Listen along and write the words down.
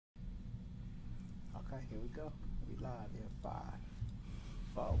Okay, here we go. We live here. 5,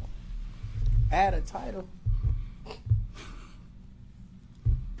 4. Add a title.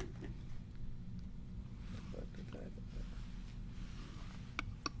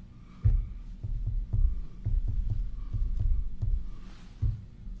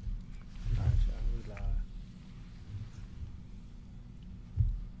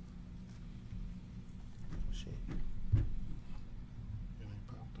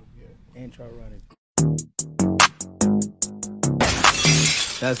 Intro running.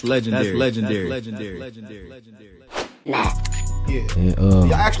 That's legendary. That's legendary. Yeah. And,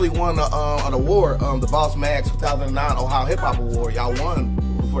 Y'all actually won an award, the Boss Mag 2009 Ohio Hip Hop Award. Y'all won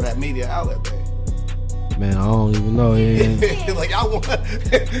for that media outlet thing. man, I don't even know. Yeah. Like y'all won. He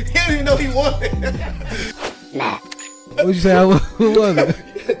didn't even know he won. What'd you say? Who was it?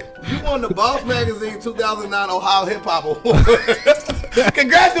 You won the Boss Magazine 2009 Ohio Hip Hop Award.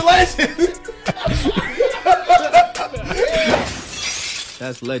 Congratulations.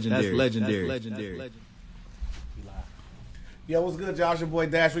 That's legendary. Yo, what's good, Josh? Your boy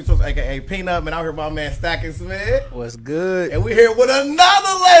Dash Resource, aka Peanut, man. Out here, my man Stacking Smith. What's good? And we here with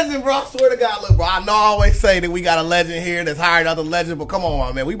another legend, bro. I swear to God, look, bro. I know I always say that we got a legend here that's hired other legend, but come on,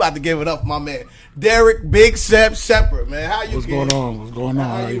 my man. We about to give it up for my man, Derek Big Shep Shepherd, man. How you? What's going on? What's going on?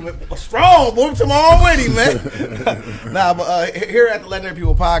 How you? Strong, boy. Tomorrow with him, man. Nah, but here at the Legendary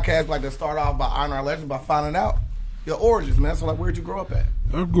People Podcast, we like to start off by honoring our legends by finding out your origins, man. So, like, where'd you grow up at?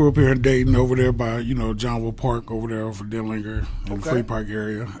 I grew up here in Dayton, over there by, Johnville Park, over there for Dillinger, in the Free Park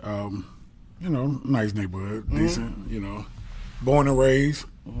area. Nice neighborhood, decent, born and raised,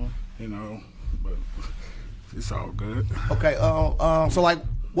 but it's all good. Okay, so, like,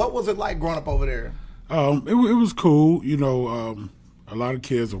 what was it like growing up over there? It was cool, a lot of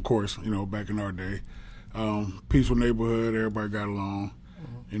kids, of course, back in our day. Peaceful neighborhood, everybody got along.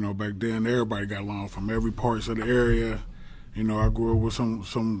 Back then, everybody got along from every parts of the area. I grew up with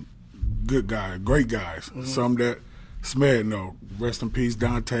some good guys, great guys. Some that Smed know. Rest in peace,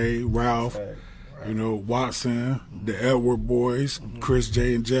 Dante, Ralph, Watson, the Edward boys, Chris,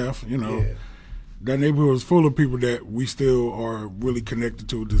 Jay, and Jeff. That neighborhood was full of people that we still are really connected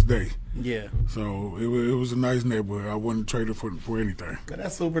to this day. Yeah. So it was a nice neighborhood. I wouldn't trade it for anything.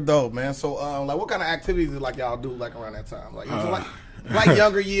 That's super dope, man. So, like, what kind of activities did y'all do like around that time? Like, like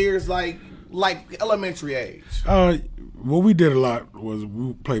younger years, like elementary age. What we did a lot was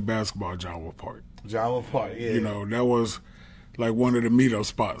we played basketball at Johnville Park. Johnville Park, yeah. That was like one of the meetup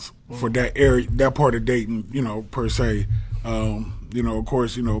spots for that area, that part of Dayton, per se. Of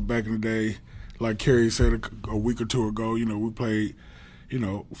course, back in the day, like Kerry said a week or two ago, we played,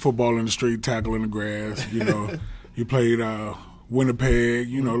 football in the street, tackle in the grass, you played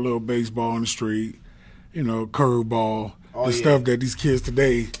Winnipeg, a little baseball in the street, curveball, stuff that these kids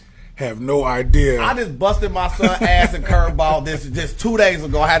today have no idea. I just busted my son's ass in curveball this 2 days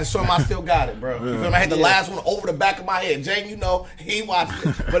ago. I had to show him I still got it, bro. You feel me? I had the last one over the back of my head. Jay, he watched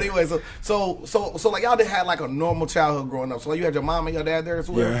it. But anyway, so like y'all didn't have like a normal childhood growing up. So like, you had your mom and your dad there as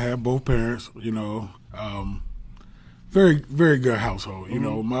well? Yeah, I had both parents, very, very good household.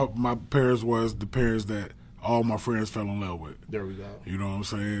 My parents was the parents that all my friends fell in love with. There we go. You know what I'm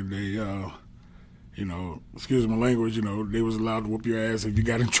saying? They excuse my language, they was allowed to whoop your ass if you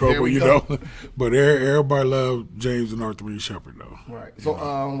got in trouble, But everybody loved James and Arthur Reed Shepherd, though. Right. So,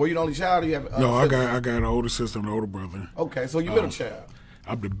 were you the only child? Or you have? No, I got an older sister and an older brother. Okay, so you middle child.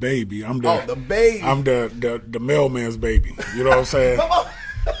 I'm the baby. I'm the baby. I'm the mailman's baby. You know what I'm saying? Come on.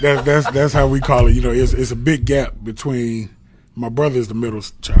 That's how we call it. It's a big gap between my brother is the middle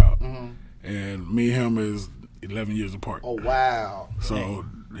child, and me and him is 11 years apart. Oh wow! So.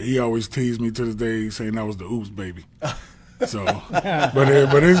 He always teased me to this day saying I was the oops baby. So, but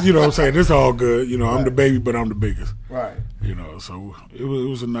it's, what I'm saying, it's all good. I'm the baby, but I'm the biggest. Right. So it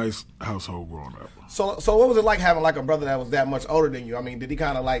was a nice household growing up. So what was it like having like a brother that was that much older than you? I mean, did he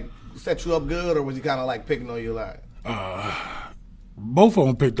kind of like set you up good, or was he kind of like picking on you a lot? Both of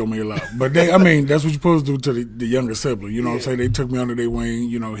them picked on me a lot, but that's what you're supposed to do to the younger sibling. You know what I'm saying? They took me under their wing.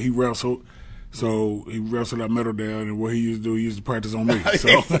 He wrestled. So he wrestled that medal down, and what he used to do, he used to practice on me.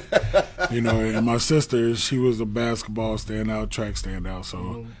 So, and my sister, she was a basketball standout, track standout.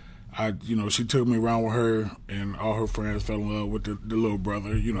 So, she took me around with her, and all her friends fell in love with the little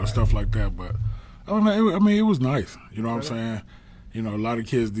brother, stuff like that. But, it was nice. You know what I'm saying? A lot of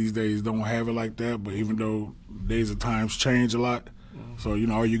kids these days don't have it like that, but even though days and times change a lot, so,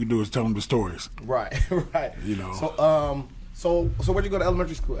 all you can do is tell them the stories. Right, right. So, So where'd you go to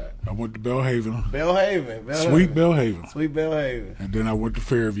elementary school at? I went to Belhaven. Belhaven. Sweet Belhaven. Sweet Belhaven. And then I went to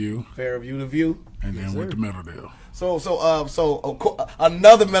Fairview. Fairview to View. And then went to Meadowdale. So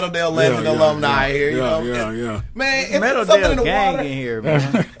another Meadowdale legend alumni here. Yeah, you know? yeah. Man, it's something Meadowdale in the gang water. in here,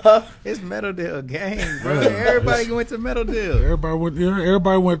 man. It's Meadowdale gang, bro. Everybody went to Meadowdale.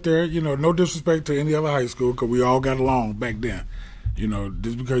 Everybody went there. You know, no disrespect to any other high school because we all got along back then. You know,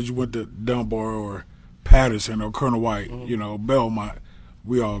 just because you went to Dunbar or Patterson or Colonel White, you know, Belmont,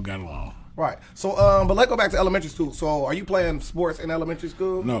 we all got along. Right. So, but let's go back to elementary school. So, are you playing sports in elementary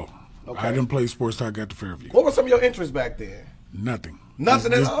school? No. Okay. I didn't play sports till I got to Fairview. What were some of your interests back then? Nothing.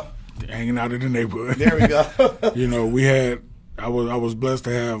 Nothing at all? Hanging out in the neighborhood. There we go. You know, I was blessed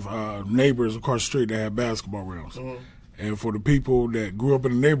to have neighbors across the street that had basketball rims. And for the people that grew up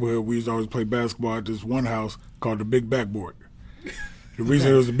in the neighborhood, we used to always play basketball at this one house called the Big Backboard. The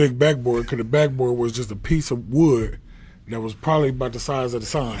reason it was a big backboard, because the backboard was just a piece of wood that was probably about the size of the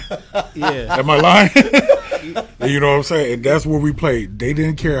sign. Yeah. Am I lying? You know what I'm saying? And that's where we played. They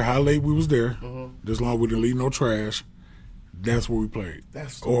didn't care how late we was there, as long as we didn't leave no trash. That's where we played.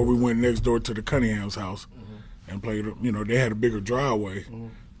 Or we went next door to the Cunningham's house and played. You know, they had a bigger driveway,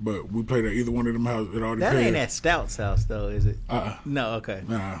 but we played at either one of them houses. It all That depended. ain't at Stout's house, though, is it? No, okay.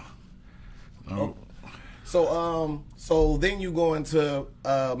 Nah. No. So then you go into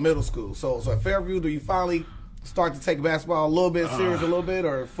middle school. So at Fairview, do you finally start to take basketball a little bit serious, a little bit,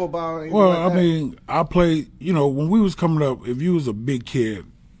 or football? Well, like that? I mean, I played. You know, when we was coming up, if you was a big kid,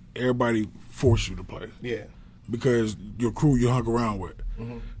 everybody forced you to play. Yeah. Because your crew you hung around with.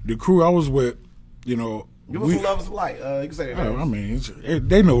 The crew I was with, you know. Give us some love and some light. You can say that. I mean,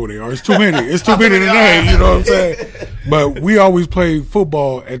 they know who they are. It's too many. It's too many to name. You know what I'm saying? But we always played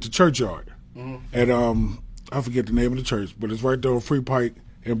football at the churchyard. At I forget the name of the church, but it's right there on Free Pike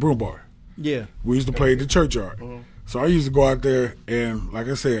and Broom Bar. Yeah. We used to play at the churchyard. So I used to go out there and, like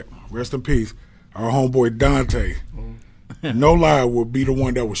I said, rest in peace, our homeboy Dante, no lie, would be the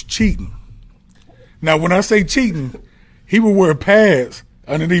one that was cheating. Now, when I say cheating, he would wear pads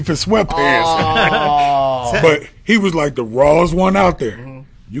underneath his sweatpants. But he was like the rawest one out there.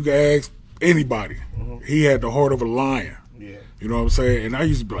 You can ask anybody. He had the heart of a lion. Yeah. You know what I'm saying? And I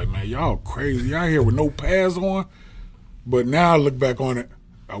used to be like, man, y'all crazy. Y'all here with no pads on. But now I look back on it,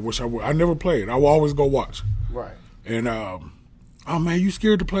 I wish I would. I never played. I will always go watch. Right. And, oh, man, you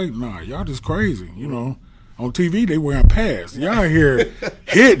scared to play? Nah, y'all just crazy. You know, on TV, they wearing pads. Y'all here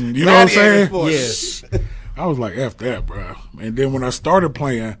hitting. You know what I'm saying? Yeah. I was like, F that, bro. And then when I started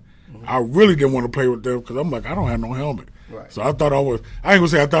playing, I really didn't want to play with them because I'm like, I don't have no helmet. Right. So I thought I ain't going to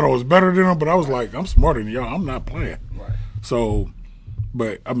say I thought I was better than them, but I was like, I'm smarter than y'all. I'm not playing. Right. So,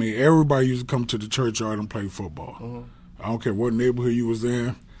 but, I mean, everybody used to come to the churchyard and play football. I don't care what neighborhood you was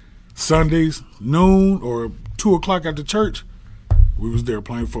in. Sundays, noon, or 2 o'clock at the church, we was there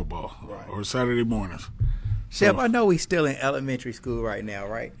playing football. Right. Or Saturday mornings. Shep, I know we still in elementary school right now,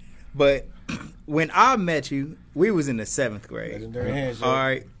 right? But when I met you, we was in the 7th grade. Legendary handshake. All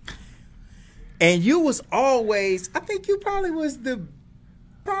right. And you was always, I think you probably was the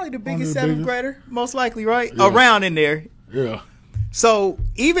biggest 7th grader, most likely, right? Yeah. Around in there. Yeah. So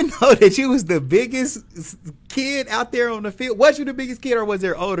even though that you was the biggest kid out there on the field, was you the biggest kid or was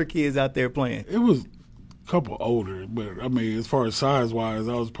there older kids out there playing? It was a couple older, but, I mean, as far as size-wise,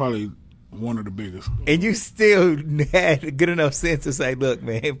 I was probably one of the biggest. And you still had good enough sense to say, look,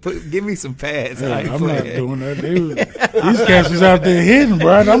 man, give me some pads. Hey, I'm not doing that. These cats was out there hitting,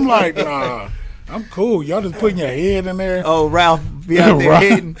 bro. And I'm like, nah, I'm cool. Y'all just putting your head in there. Oh, Ralph be out there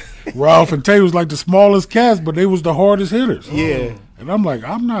hitting. Ralph and Tay was like the smallest cats, but they was the hardest hitters. Yeah. And I'm like,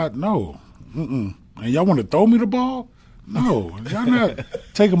 I'm not, no. And y'all want to throw me the ball? No. Y'all not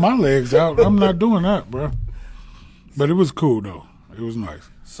taking my legs out. I'm not doing that, bro. But it was cool, though. It was nice.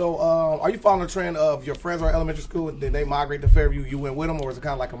 So, are you following the trend of your friends are in elementary school? Did they migrate to Fairview? You went with them, or was it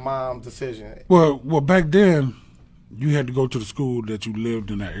kind of like a mom decision? Well, back then, you had to go to the school that you lived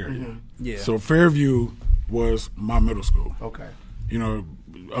in that area. Yeah. So Fairview was my middle school. Okay. You know,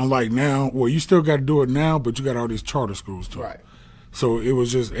 unlike now, well, you still got to do it now, but you got all these charter schools too. Right. So it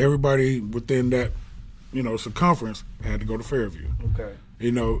was just everybody within that, you know, circumference had to go to Fairview. Okay.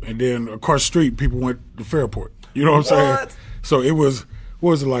 You know, and then across the street, people went to Fairport. You know what I'm saying? So it was,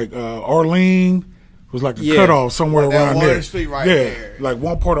 what was it like, Arlene was like a cutoff somewhere Well, that around one there. street right yeah, there. like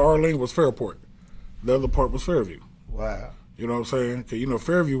one part of Arlene was Fairport. The other part was Fairview. Wow. You know what I'm saying? 'Cause, you know,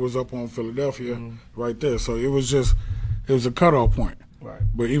 Fairview was up on Philadelphia right there. So it was a cutoff point. Right.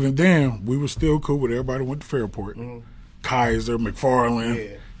 But even then, we were still cool with everybody went to Fairport. Kaiser, McFarland.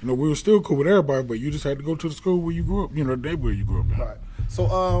 Yeah. You know, we were still cool with everybody, but you just had to go to the school where you grew up, you know, the neighborhood you grew up in. Right.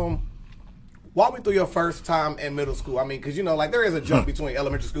 So, walk me through your first time in middle school. I mean, because like there is a jump between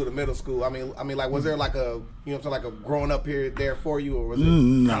elementary school to middle school. I mean, like was there like a like a growing up period there for you, or was it?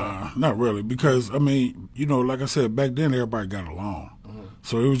 Nah, not really. Because I mean, like I said, back then everybody got along,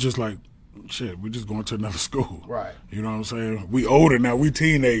 so it was just like, shit, we just going to another school, right? You know what I'm saying? We older now, we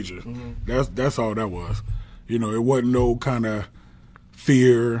teenagers. That's all that was. It wasn't no kind of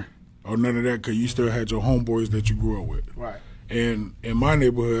fear or none of that, because you still had your homeboys that you grew up with, right? And in my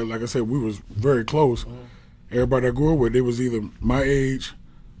neighborhood, like I said, we was very close. Everybody I grew up with, they was either my age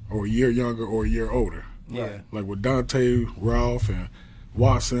or a year younger or a year older. Yeah. Like with Dante, Ralph, and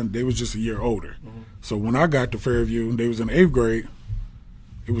Watson, they was just a year older. So when I got to Fairview, they was in 8th grade.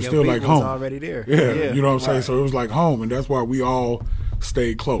 It was still like home. Already there. Yeah, you know what I'm saying? So it was like home, and that's why we all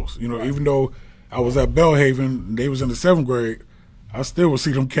stayed close. Even though I was at Bellhaven, they was in the 7th grade, I still would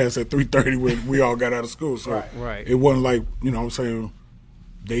see them cats at 3:30 when we all got out of school. So Right. it wasn't like, what I'm saying,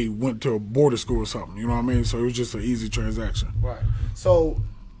 they went to a border school or something. You know what I mean? So it was just an easy transaction. Right. So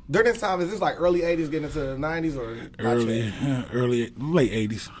during this time, is this like early 80s getting into the 90s or Late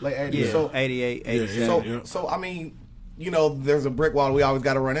 80s. Late 80s? Yeah, So 88, 87. Yeah. So I mean, there's a brick wall we always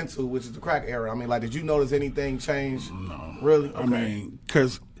got to run into, which is the crack era. I mean, like, did you notice anything change? No. Really? I mean,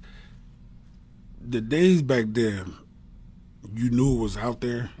 because the days back then, you knew it was out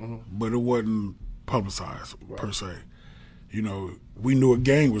there, but it wasn't publicized per se. We knew a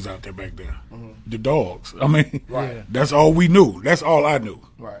gang was out there back then. The Dogs. I mean, that's all we knew. That's all I knew.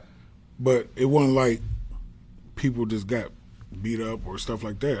 Right. But it wasn't like people just got beat up or stuff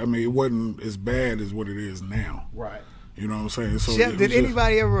like that. I mean, it wasn't as bad as what it is now. Right. You know what I'm saying? So Shep, did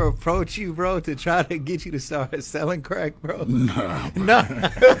anybody ever approach you, bro, to try to get you to start selling crack, bro? Nah. No.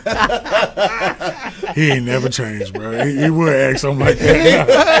 He ain't never changed, bro. He would act something like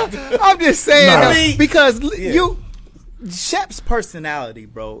that. I'm just saying, Nah. though, because Shep's personality,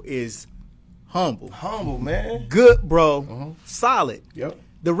 bro, is humble. Humble, man. Good, bro. Solid. Yep.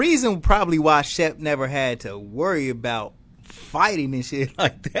 The reason probably why Shep never had to worry about fighting and shit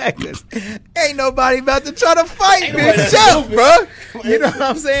like that, because ain't nobody about to try to fight Big Shep, bro. You know what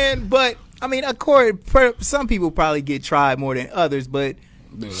I'm saying? But, I mean, of course, some people probably get tried more than others, but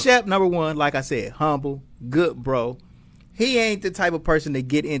Shep, number one, like I said, humble, good, bro. He ain't the type of person to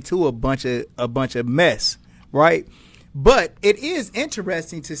get into a bunch of mess, right? But it is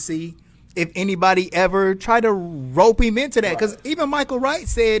interesting to see if anybody ever tried to rope him into that, because even Michael Wright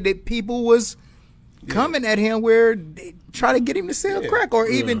said that people was coming at him where they try to get him to sell crack, or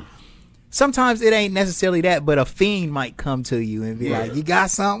even sometimes it ain't necessarily that, but a fiend might come to you and be like, "You got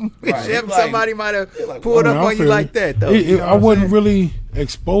something?" Right. Shep, Like, somebody might have pulled up on you like that, though. I wasn't really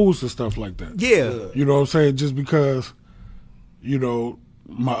exposed to stuff like that. Yeah. You know what I'm saying? Just because,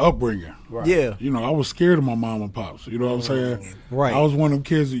 my upbringing. Right. Yeah. I was scared of my mom and pops. You know what I'm saying? Right. I was one of them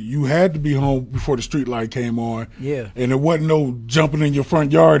kids that you had to be home before the street light came on. Yeah. And there wasn't no jumping in your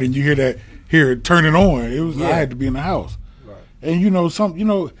front yard and you hear it turning on. It was I had to be in the house. Right.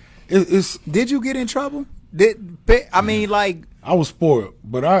 And it's Did you get in trouble? I mean, like, I was spoiled,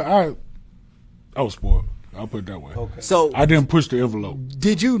 but I was spoiled. I'll put it that way. Okay. so I didn't push the envelope.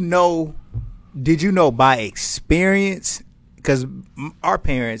 did you know by experience? Because our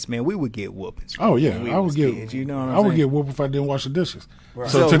parents, man, we would get whoopings. Oh yeah, when we I was would get. kids, you know what I'm I would saying? get whooped if I didn't wash the dishes. Right.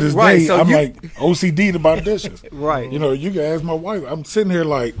 So So, to this right, day, so I'm you- like OCD about dishes. Right. You can ask my wife. I'm sitting here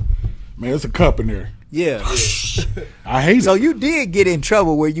like, man, there's a cup in there. Yeah. I hate So it. you did get in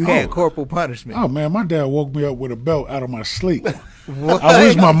trouble where you had corporal punishment. Oh man, my dad woke me up with a belt out of my sleep. I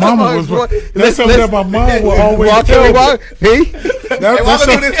wish my mama was. That's something that my mom would always tell me. Hey, Hey, walk us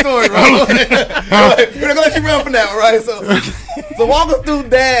through this story, bro. We're not gonna let you run from that, right? So walk us through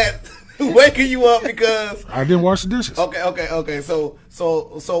Dad waking you up because. I didn't wash the dishes. Okay.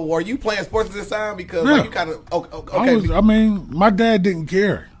 So were you playing sports at this time? Because Yeah. like, you kind of okay. My dad didn't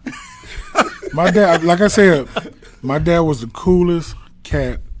care. My dad, like I said, my dad was the coolest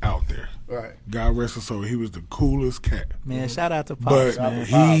cat out there. Right. God rest his soul. He was the coolest cat. man, shout out to Pops, But man.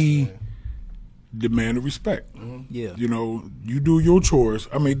 he demanded respect. Yeah. You do your chores.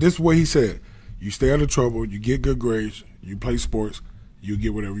 I mean, this is what he said. You stay out of trouble, you get good grades, you play sports, you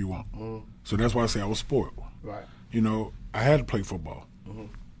get whatever you want. So that's why I say I was spoiled. Right. I had to play football.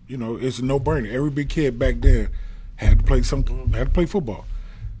 It's a no-brainer. Every big kid back then had to play had to play football.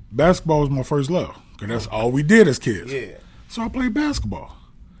 Basketball was my first love because that's all we did as kids. Yeah. So I played basketball.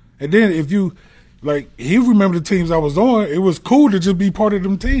 And then if you, he remember the teams I was on, it was cool to just be part of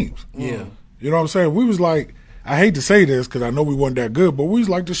them teams. Yeah. You know what I'm saying? We was like, I hate to say this because I know we weren't that good, but we was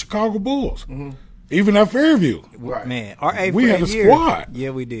like the Chicago Bulls. Even at Fairview. Right. Man, our We had a squad. Yeah,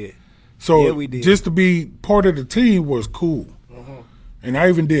 we did. So Yeah, we did. just to be part of the team was cool. And I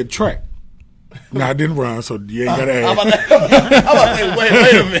even did track. No, I didn't run, so you ain't got to I'm ask. about to say,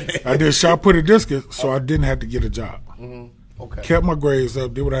 wait a minute. I did shot put a discus, so I didn't have to get a job. Okay. Kept my grades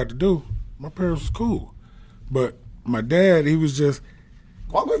up, did what I had to do. My parents was cool. But my dad, he was just...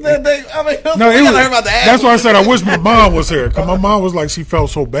 What was that thing? I mean, No, we it gotta was, hear about the that's why I said I wish my mom was here. Because my mom was like, she felt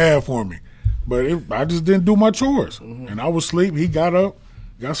so bad for me. But I just didn't do my chores. And I was asleep. He got up,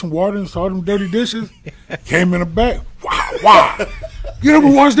 got some water and saw them dirty dishes. Came in the back. Wow. Get up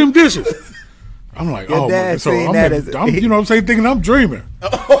and wash them dishes. I'm like, Your oh, dad my. So seen I'm, that in- as- I'm, you know what I'm saying, thinking I'm dreaming.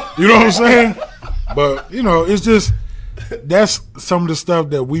 You know what I'm saying? But, you know, it's just, that's some of the stuff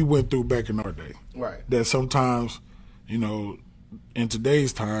that we went through back in our day. Right. That sometimes, you know, in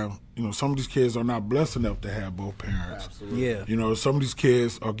today's time, you know, some of these kids are not blessed enough to have both parents. Yeah. You know, some of these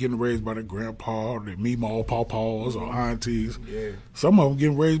kids are getting raised by their grandpa or their meemaw, pawpaws, or aunties. Yeah. Some of them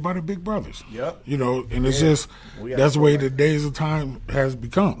getting raised by their big brothers. Yep. You know, and it's just, We that's the gotta way go the days of time has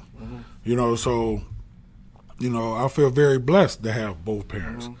become. You know, so, you know, I feel very blessed to have both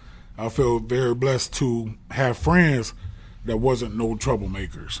parents. I feel very blessed to have friends that wasn't no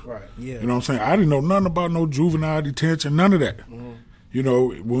troublemakers. Right. Yeah. You know what I'm saying? I didn't know nothing about no juvenile detention, none of that. You know,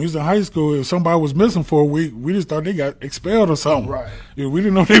 when we was in high school, if somebody was missing for a week, we just thought they got expelled or something. Right. You know, we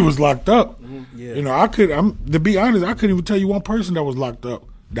didn't know they was locked up. Yeah. You know, to be honest, I couldn't even tell you one person that was locked up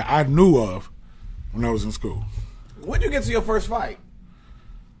that I knew of when I was in school. When did you get to your first fight?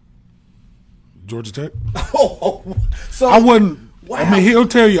 Georgia Tech. So I wasn't. Wow. I mean, he'll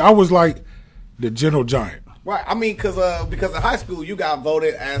tell you I was like the gentle giant. Right. I mean, because in high school you got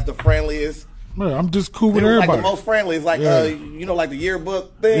voted as the friendliest. Man, I'm just cool with It was like everybody. the most friendliest, like Yeah. you know, like the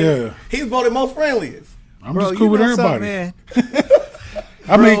yearbook thing. Yeah. He's voted most friendliest. I'm Bro, just cool you with know everybody. something, man?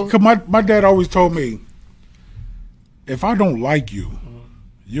 I mean, Bro. 'cause my dad always told me, if I don't like you,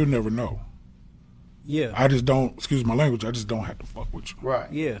 you'll never know. Yeah. I just don't, excuse my language, I just don't have to fuck with you.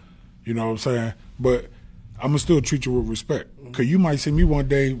 Right. Yeah. You know what I'm saying? But I'm going to still treat you with respect. Because you might see me one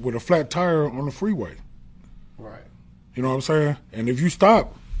day with a flat tire on the freeway. Right. You know what I'm saying? And if you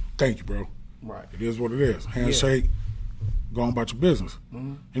stop, thank you, bro. Right. It is what it is. Handshake, go on about your business.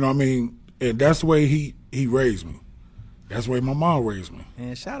 You know what I mean? And that's the way he raised me. That's the way my mom raised me.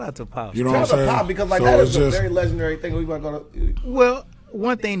 And shout out to Pops. You know Shout what out I'm to saying? Pop, because like So that it's is a just- very legendary thing. We want to go to. Well,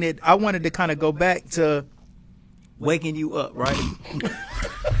 one thing that I wanted to kind of go back to waking you up, right?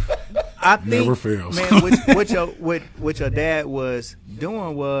 I think, Never fails. man. What your dad was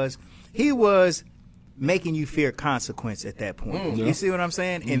doing was he was making you fear consequence at that point. You see what I'm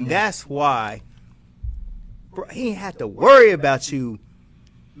saying? And that's why, bro, he didn't have to worry about you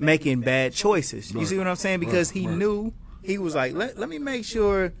making bad choices. You see what I'm saying? Because he knew, he was like, let me make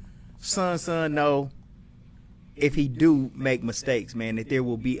sure son know if he do make mistakes, man, that there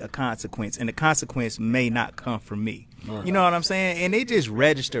will be a consequence, and the consequence may not come from me. You know what I'm saying? And it just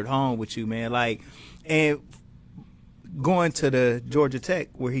registered home with you, man. Like, and going to the Georgia Tech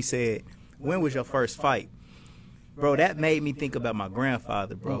where he said, when was your first fight? Bro, that made me think about my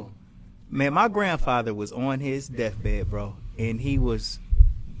grandfather, bro. Man, my grandfather was on his deathbed, bro, and he was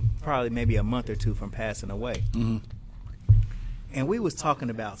probably maybe a month or two from passing away. And we was talking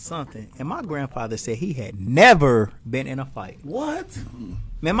about something, and my grandfather said he had never been in a fight. What?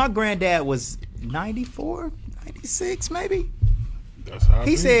 Man, my granddad was 94, 96 maybe. That's how I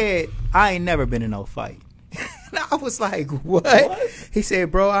He be. said, I ain't never been in no fight. And I was like, what? He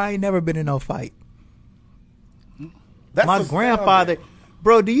said, bro, I ain't never been in no fight. That's My astounding. grandfather,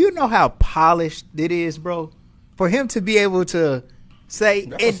 bro, do you know how polished it is, bro? For him to be able to say,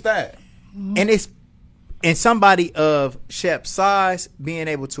 That's a stat. and it's and somebody of Shep's size being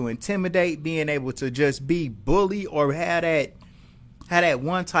able to intimidate, being able to just be bully or have that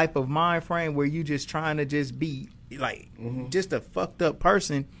one type of mind frame where you just trying to just be like just a fucked up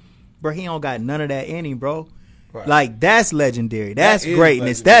person, bro. He don't got none of that in him, bro. Right. Like, that's legendary. That's is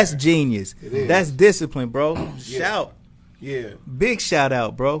greatness. legendary. That's genius. is. That's discipline, bro. Shout. Yeah. Big shout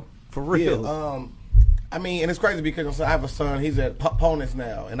out, bro. For real. Yeah, I mean, and it's crazy because I have a son. He's at Ponus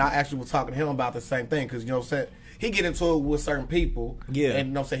now, and I actually was talking to him about the same thing because, you know what I'm saying, he get into it with certain people. Yeah. And,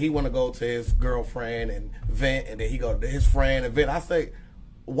 you know what I'm saying, he want to go to his girlfriend and vent, and then he go to his friend and vent. I say,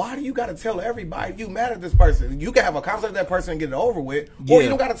 why do you got to tell everybody you mad at this person? You can have a conversation with that person and get it over with, or Yeah. you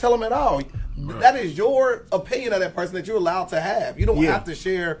don't got to tell them at all. That is your opinion of that person that you're allowed to have. You don't Yeah. have to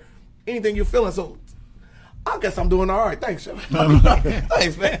share anything you're feeling. So I guess I'm doing all right. Thanks, Chef.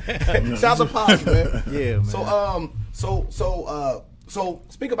 Thanks, man. Shout out to Pops, man. Yeah, man. So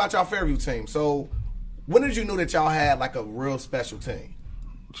speak about y'all Fairview team. So when did you know that y'all had like a real special team?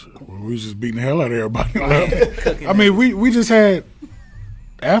 Well, we was just beating the hell out of everybody. I mean, we just had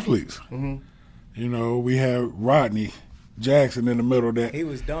athletes. You know, we had Rodney Jackson in the middle that He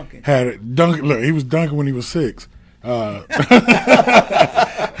was dunking. had it dunking. Look, he was dunking when he was 6.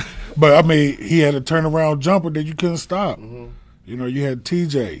 But I mean, he had a turnaround jumper that you couldn't stop. You know, you had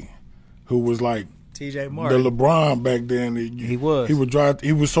TJ, who was like T.J. the Martin. LeBron back then. He was. He would drive.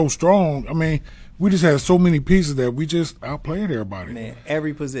 He was so strong. I mean, we just had so many pieces that we just outplayed everybody. Man,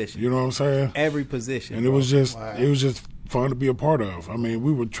 every position. You know what I'm saying? Every position. And it was just fun to be a part of. I mean,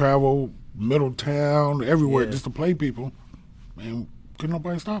 we would travel Middletown, everywhere just to play people, and couldn't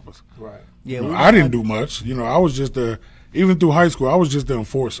nobody stop us. Right. Yeah, You know, we I didn't do much. You know, I was just even through high school, I was just the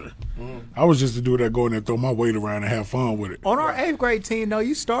enforcer. I was just the dude that go in there, throw my weight around, and have fun with it. On our 8th grade team, though,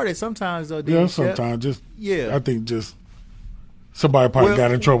 you started sometimes, though, didn't Yeah, you, Shep? sometimes just Yeah. I think just somebody probably Well,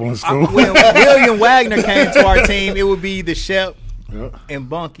 got in trouble in school. When William Wagner came to our team, it would be the Shep Yeah. and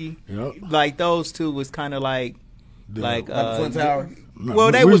Bunky. Yep. Like, those two was kind of like Like the Twin Towers. No,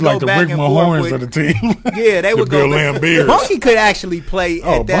 well, they we was would go like the back Rick and Mahorns forth of with- the team. Yeah, they The would Bill go. Lambiers. Bunky could actually play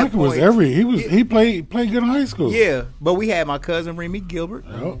Oh, at that Bunky was point. he played good in high school. Yeah, but we had my cousin Remy Gilbert.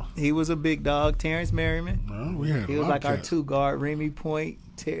 Yep. He was a big dog. Terrence Merriman. Well, we had He a was lot like of our cats. 2 guard. Remy Point,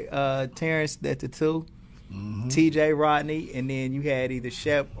 Terrence at the 2. Mm-hmm. TJ Rodney, and then you had either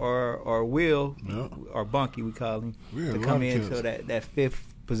Shep or Will Yep. or Bunky, we call him, We had to a come lot of into cats. that 5th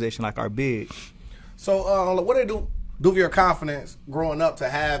position, like our big. So, what did it do for your confidence growing up to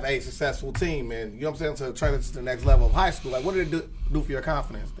have a successful team, and you know what I'm saying, to transition to the next level of high school? Like, what did it do for your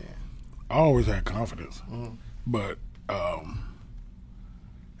confidence then? I always had confidence, but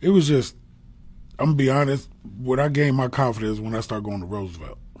it was just. I'm gonna be honest. When I gained my confidence when I started going to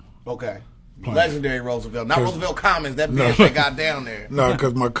Roosevelt. Okay. Playing. Legendary Roosevelt, not 'Cause- Roosevelt Commons. That No. bitch they got down there. No,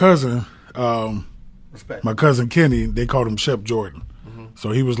 because my cousin, Respect. my cousin Kenny, they called him Shep Jordan.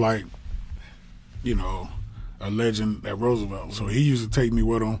 So he was like, you know, a legend at Roosevelt. So he used to take me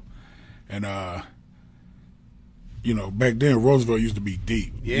with him, and you know, back then Roosevelt used to be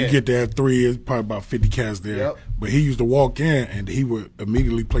deep. Yeah. You get there at 3, it's probably about 50 cats there. Yep. But he used to walk in and he would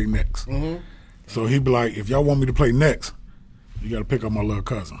immediately play next. So he'd be like, if y'all want me to play next, you got to pick up my little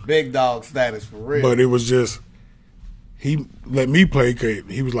cousin. Big dog status for real. But it was just, he let me play. 'Cause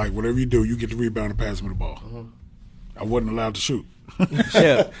he was like, whatever you do, you get the rebound and pass me the ball. I wasn't allowed to shoot.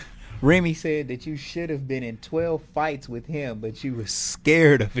 Shep, Remy said that you should have been in 12 fights with him, but you were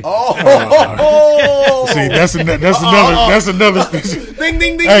scared of it. oh, See, that's another. ding,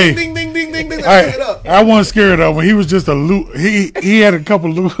 ding, ding, Hey. ding, ding, ding, ding, ding. Let's pick it up. I wasn't scared of him. He was just a he had a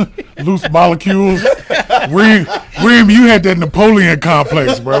couple loose molecules. Reem, you had that Napoleon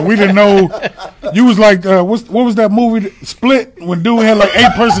complex, bro. We didn't know. You was like, what was that movie, Split, when dude had like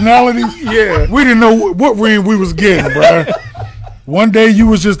 8 personalities? Yeah. We didn't know what Reem we was getting, bro. One day you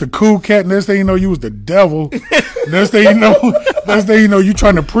was just a cool cat. Next thing you know, you was the devil. Next thing you know, you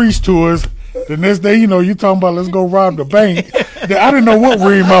trying to preach to us. The next day, you know, you talking about let's go rob the bank. I didn't know what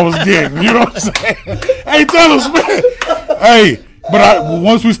Reem I was getting. You know what I'm saying? Hey, tell us, man. Hey, but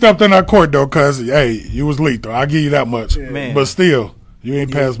once we stepped in our court, though, cuz, hey, you was lethal. I'll give you that much. Man. But still, you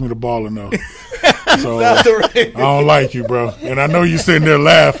ain't passed me the ball enough. So I don't like you, bro. And I know you sitting there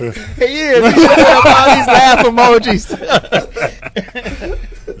laughing. He is. He put up all these laugh emojis.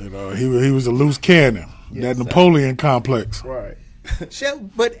 You know, he was a loose cannon. That Napoleon complex. Right. Shep,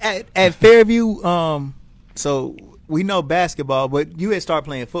 but at Fairview, so we know basketball, but you had started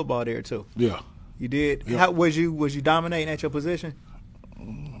playing football there too. Yeah, You did. Yeah. How was you dominating at your position?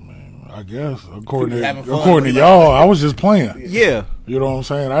 I guess. According Having to fun. y'all, I was just playing. Yeah. You know what I'm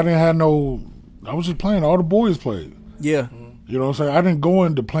saying? I didn't have no. I was just playing. All the boys played. Yeah. You know what I'm saying? I didn't go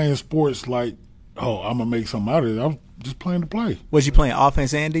into playing sports like, oh, I'm gonna make something out of it. I was just playing to play. Was you playing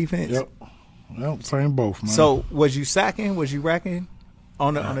offense and defense? Yep. Playing both, man. So was you sacking? Was you racking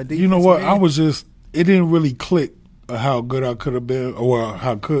on the defense? you know what? I was just. It didn't really click how good I could have been, or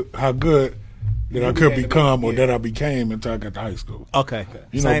how good that I could become, or that I became until I got to high school. Okay.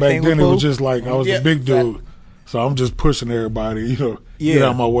 You know, Same back thing then with it was Boo? just like I was Yeah, a big dude, exactly. so I'm just pushing everybody, you know, get Yeah.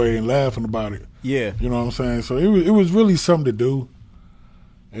 out my way and laughing about it. Yeah. You know what I'm saying? So it was really something to do,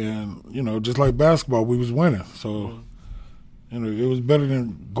 and you know, just like basketball, we was winning. So you know, it was better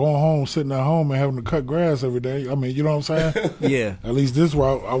than going home, sitting at home, and having to cut grass every day. I mean, you know what I'm saying? Yeah. At least this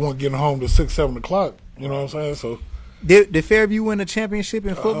route, I wasn't getting home to 6, 7 o'clock. You know what I'm saying? So Did Fairview win a championship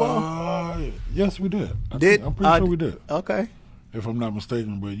in football? yes, we did. I'm pretty sure we did, Okay. if I'm not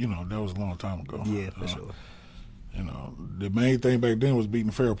mistaken. But you know, that was a long time ago. Yeah, for sure. You know, the main thing back then was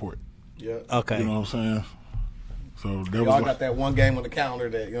beating Fairport. Yeah. Okay. You know what I'm saying? So that Y'all was got like, that one game on the calendar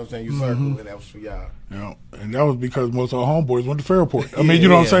that, you know what I'm saying, you circled, and that was for y'all. you know, and that was because most of our homeboys went to Fairport. I mean, you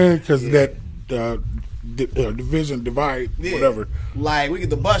know what I'm saying? Because that division divide, Yeah. whatever. Like, we get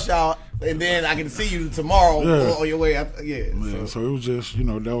to bust y'all and then I can see you tomorrow Yeah. on your way out. Yeah. Yeah, so it was just,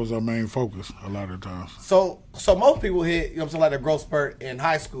 that was our main focus a lot of times. So most people hit, you know what I'm saying, like a growth spurt in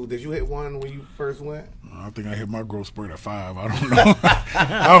high school. Did you hit one when you first went? I think I hit my growth spurt at 5. I don't know.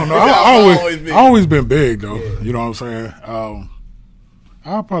 I don't know. I always been big though. Yeah. You know what I'm saying?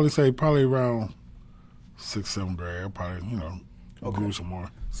 I'll probably say around 6th, 7th grade. I probably, grew some more.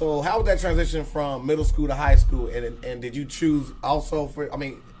 So how was that transition from middle school to high school? And did you choose also for? I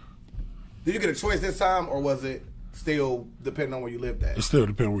mean, did you get a choice this time, or was it still depending on where you lived at? It still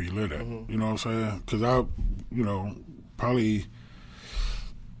depends where you live at. You know what I'm saying? Because I, probably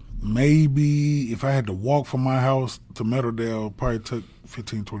maybe if I had to walk from my house to Meadowdale, probably took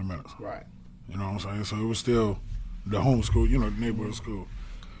 15, 20 minutes. Right. You know what I'm saying? So it was still the home school, the neighborhood school.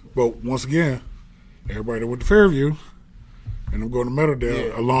 But once again, everybody that went to Fairview and I'm going to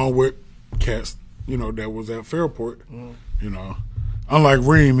Meadowdale along with cats, that was at Fairport, Unlike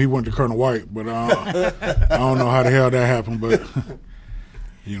Reem, he went to Colonel White, but I don't know how the hell that happened, but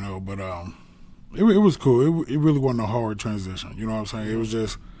it was cool. It really wasn't a hard transition. You know what I'm saying? It was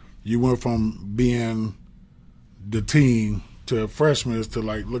just you went from being the teen to freshmen to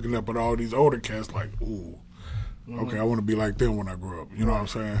like looking up at all these older cats like, ooh, okay, I want to be like them when I grow up. You know what I'm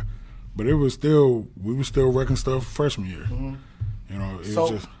saying? But we were still wrecking stuff freshman year. It was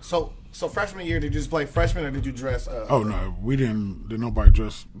just. So freshman year, did you just play freshman or did you dress? Oh no, we didn't. Did nobody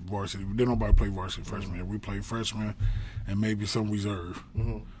dress varsity? Did nobody play varsity freshman year? We played freshman and maybe some reserve.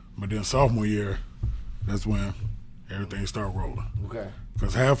 But then sophomore year, that's when everything started rolling. Okay.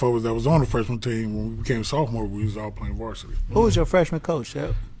 Because half of us that was on the freshman team when we became sophomore, we was all playing varsity. Who was your freshman coach,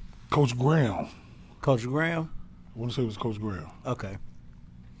 Shep? Coach Graham. Coach Graham? I want to say it was Coach Graham. Okay.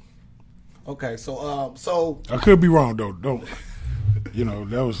 Okay. So I could be wrong though. Don't.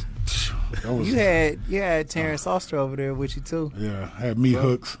 That was. You had Terrence Oster over there with you too. Yeah, had meat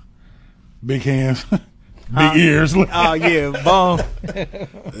hooks, big hands, big ears. Oh yeah, Bone.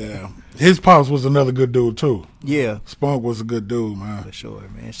 Yeah, his pops was another good dude too. Yeah, Spunk was a good dude, man. for sure,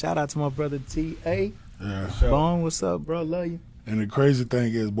 man. Shout out to my brother T.A. Yeah. Bone, what's up, bro? Love you. And the crazy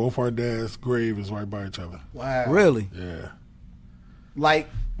thing is, both our dads' grave is right by each other. wow. Really? Yeah. Like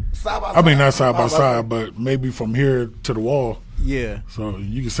side by side. I mean, not side by side, but maybe from here to the wall. Yeah. So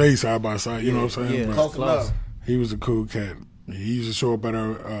you can say side by side. You know what I'm saying? Yeah. But Close enough. he was a cool cat. He used to show up at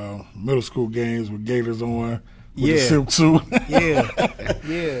our middle school games with gaiters on, with the silk suit. Yeah.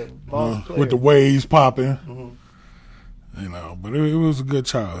 Boss player. with the waves popping. But it was a good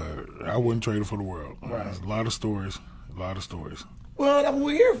childhood. I wouldn't trade it for the world. Right. There's a lot of stories. Well, that's what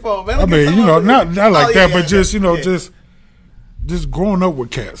we're here for, man. I mean, not like that, but just yeah. just growing up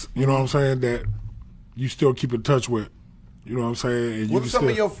with cats. You know what I'm saying? That you still keep in touch with. You know what I'm saying? And What are some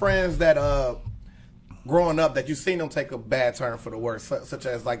of your friends that growing up that you seen them take a bad turn for the worse, such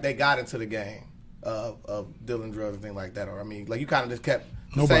as like they got into the game of dealing drugs and things like that, or I mean, like you kind of just kept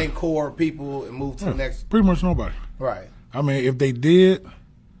the same core people and moved to the next. Pretty much nobody. Right. I mean, if they did,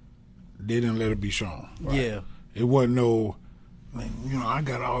 they didn't let it be shown. Right. Yeah. It wasn't no, man, I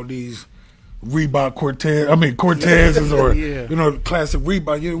got all these Reebok Cortezes or, classic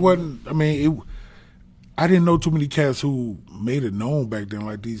Reebok. It wasn't, I mean, I didn't know too many cats who made it known back then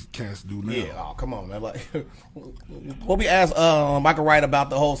like these cats do now. Yeah, oh, come on, man. Like, what we asked Michael Wright about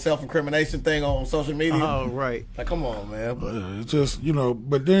the whole self-incrimination thing on social media. Oh, right. Like, come on, man. But, It's just,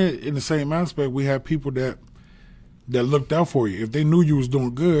 but then in the same aspect, we had people that looked out for you. If they knew you was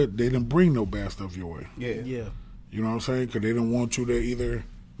doing good, they didn't bring no bad stuff your way. yeah. You know what I'm saying? Because they didn't want you to either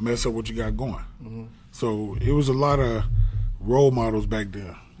mess up what you got going. So it was a lot of role models back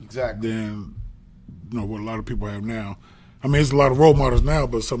then. Exactly. Than what a lot of people have now. I mean, it's a lot of role models now,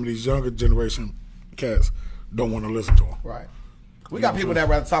 but some of these younger generation cats don't want to listen to them. Right. We got people that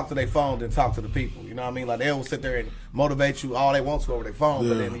rather talk to their phone than talk to the people. You know what I mean? Like they'll sit there and motivate you all they want to over their phone,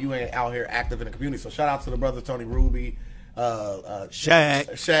 but then you ain't out here active in the community. So shout out to the brothers Tony Ruby,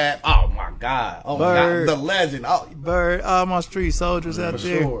 Shaq. Oh my God. Oh Bird. my God. The legend. Oh, Bird, all my street soldiers out for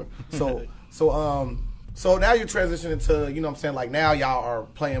there. sure. So now you're transitioning to, you know what I'm saying, like now y'all are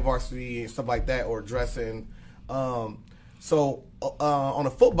playing varsity and stuff like that or dressing. So on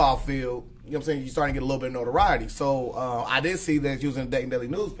the football field, you know what I'm saying, you're starting to get a little bit of notoriety. So I did see that you was in the Dayton Daily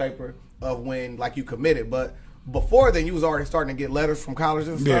newspaper of when like you committed, but before then you was already starting to get letters from colleges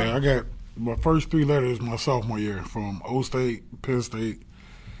and stuff? Yeah, I got my first 3 letters my sophomore year from O State, Penn State,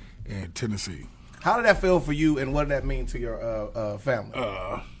 and Tennessee. How did that feel for you and what did that mean to your family?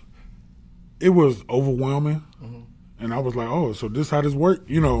 It was overwhelming, and I was like, "Oh, so this how this worked?"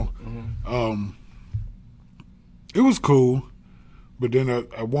 It was cool, but then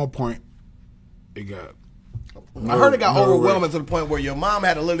at one point, it got I heard it got no overwhelming rest. to the point where your mom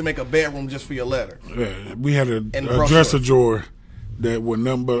had to literally make a bedroom just for your letter. Yeah, we had a the dresser drawer that was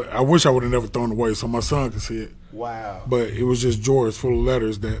nothing but. I wish I would have never thrown away so my son could see it. Wow. But it was just drawers full of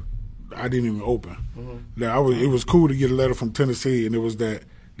letters that I didn't even open. Now it was cool to get a letter from Tennessee, and it was that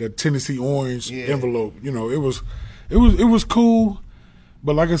Tennessee orange envelope. You know, it was cool.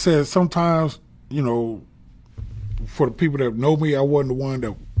 But like I said, sometimes, you know, for the people that know me, I wasn't the one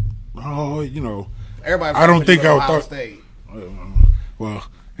that, you know. Everybody. I don't think I Ohio thought. State. Well,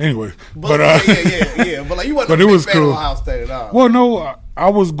 anyway, But yeah. But like you wasn't But a it big was fan cool. of Ohio State at all. Well, no, I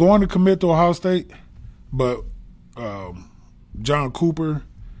was going to commit to Ohio State, but John Cooper,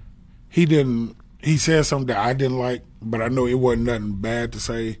 he said something that I didn't like, but I know it wasn't nothing bad to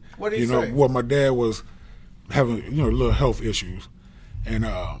say. What did he say? say? Well, my dad was having, you know, little health issues, and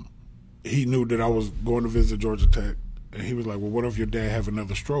he knew that I was going to visit Georgia Tech, and he was like, well, what if your dad have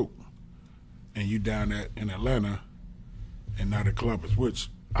another stroke, and you down in Atlanta and not at Columbus, which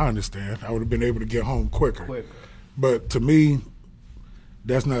I understand. I would have been able to get home quicker. But to me,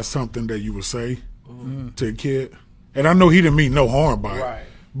 that's not something that you would say to a kid. And I know he didn't mean no harm by it. Right.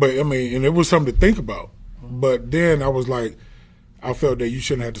 But, I mean, and it was something to think about. But then I was like, I felt that you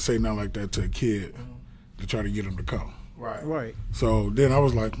shouldn't have to say nothing like that to a kid to try to get him to come. Right. So then I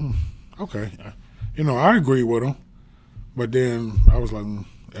was like, okay. You know, I agree with him. But then I was like,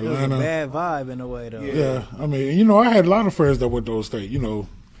 It was a Atlanta. bad vibe in a way, though. Yeah, I mean, you know, I had a lot of friends that went to those states, you know,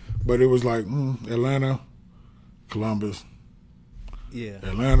 but it was like Atlanta, Columbus, Yeah.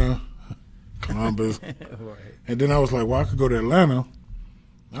 Atlanta, Columbus, Right. and then I was like, well, I could go to Atlanta.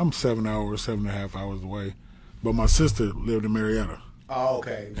 I'm 7.5 hours away, but my sister lived in Marietta, Oh,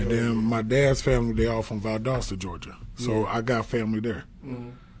 okay. and then my dad's family, they all from Valdosta, Georgia, so I got family there.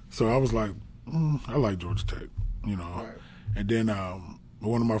 So I was like, I like Georgia Tech, you know, Right. and then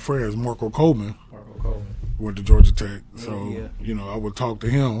one of my friends, Marco Coleman, Marco Coleman. went to Georgia Tech. So, Yeah. you know, I would talk to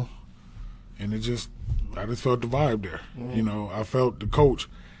him, and I just felt the vibe there. You know, I felt the coach,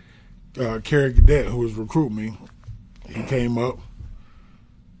 Kerry Cadet, who was recruiting me, he came up.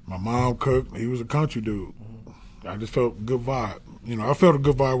 My mom cooked. He was a country dude. I just felt good vibe. You know, I felt a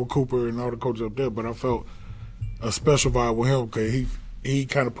good vibe with Cooper and all the coaches up there, but I felt a special vibe with him because he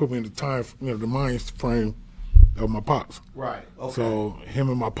kind of put me in the time, you know, the mind frame of my pops. Right. Okay. So him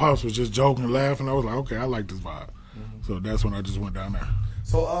and my pops was just joking and laughing. I was like, okay, I like this vibe. So that's when I just went down there.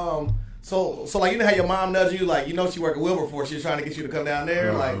 So so like you know how your mom nudged you, like you know she worked at Wilberforce, she was trying to get you to come down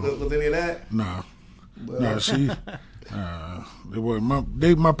there, like was any of that? Nah, she. It was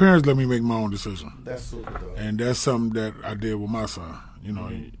my parents let me make my own decision, That's super dope. and that's something that I did with my son. You know,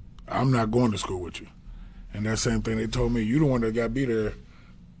 I'm not going to school with you, and that same thing they told me. You the one that got to be there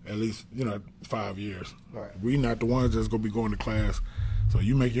at least 5 years. Right. We not the ones that's gonna be going to class, so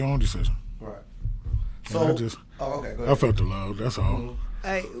you make your own decision. Right. And So I just okay, go I ahead. felt the love. That's all.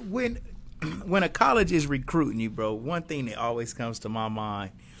 Hey, when a college is recruiting you, bro, one thing that always comes to my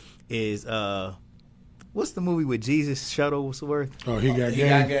mind is what's the movie with Jesus Shuttlesworth? Oh, he got He game.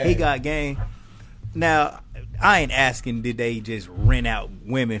 got game. He got game. Now, I ain't asking did they just rent out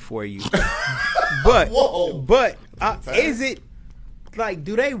women for you, but Whoa. is it like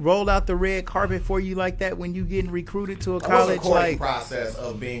do they roll out the red carpet for you like that when you getting recruited to a What's the college? courting Like process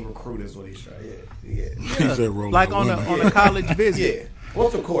of being recruited is what he's trying. Yeah. He said roll like out on women. a college visit. Yeah.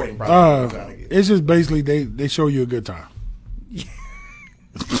 What's the courting process? I'm trying to get? It's just basically they show you a good time.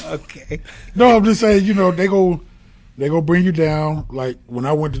 Okay. No, I'm just saying, they go bring you down. Like when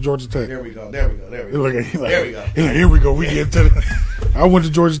I went to Georgia Tech. There we go. There we go. Here we go. We get to I went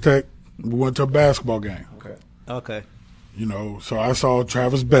to Georgia Tech. We went to a basketball game. Okay. So I saw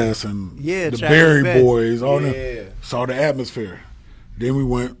Travis Best and Yeah, the Travis Berry Best. Boys. All Yeah. them. Saw the atmosphere. Then we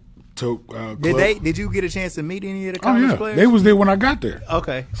went to club. Did you get a chance to meet any of the Oh college yeah, players? they was there when I got there.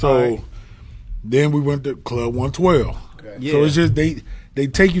 Okay. So All right. then we went to Club 112. Yeah. So it's just they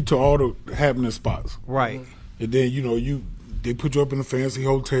take you to all the happening spots. Right. And then, they put you up in a fancy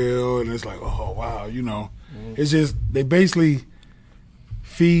hotel, and it's like, oh, wow, It's just, they basically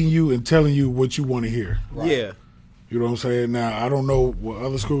feeding you and telling you what you want to hear. Yeah. You know what I'm saying? Now, I don't know what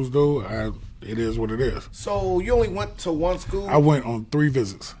other schools do. It is what it is. So you only went to one school? I went on 3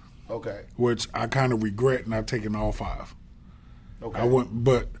 visits, Okay. which I kind of regret not taking all 5. Okay. I went,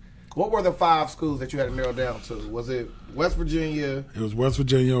 but What were the 5 schools that you had to narrow down to? Was it West Virginia, it was West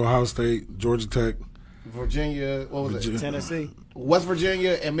Virginia, Ohio State, Georgia Tech. Virginia, what was Virginia. it? Tennessee. West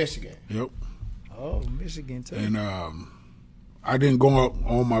Virginia and Michigan. Yep. Oh, Michigan too. And I didn't go up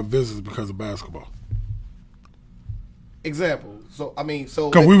on my visits because of basketball. Example. So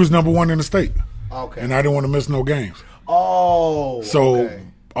Because we was number 1 in the state. Okay. And I didn't want to miss no games. Oh. So okay.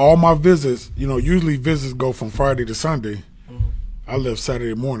 all my visits, usually visits go from Friday to Sunday. I left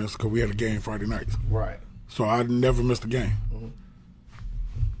Saturday mornings because we had a game Friday nights. Right. So I never missed a game.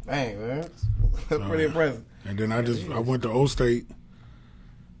 Dang, man. That's pretty impressive. And then I went to O State.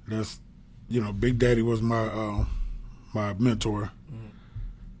 That's, Big Daddy was my my mentor.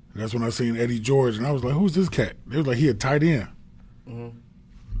 That's when I seen Eddie George, and I was like, "Who's this cat?" They was like, "He a tight end."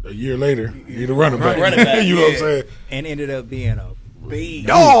 A year later, he the running back. You know what I'm saying? And ended up being a Big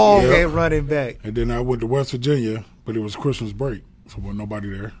dog at running back. And then I went to West Virginia, but it was Christmas break, so there was nobody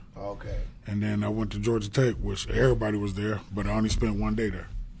there. Okay. And then I went to Georgia Tech, which everybody was there, but I only spent one day there.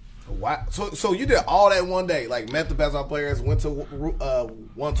 Wow. So you did all that one day, like met the basketball players, went to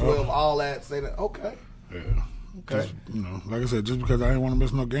 112, all that. Say that. Okay. Yeah. Okay. Just, like I said, just because I didn't want to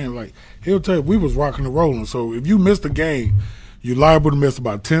miss no game. Like, he'll tell you, we was rocking and rolling. So if you missed a game, you're liable to miss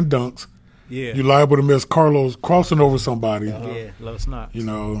about 10 dunks. Yeah. You're liable to miss Carlos crossing over somebody. Yeah, Los Knox.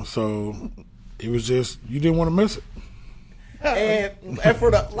 So it was just, you didn't want to miss it. And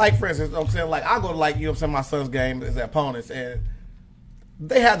for for instance, I'm saying, like, I go to, my son's game as opponents, and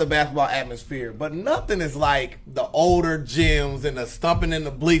they have the basketball atmosphere, but nothing is like the older gyms and the stumping in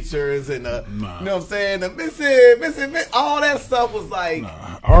the bleachers and the, you know what I'm saying, the missing, all that stuff was like.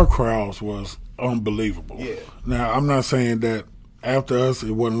 Our crowds was unbelievable. Yeah. Now, I'm not saying that after us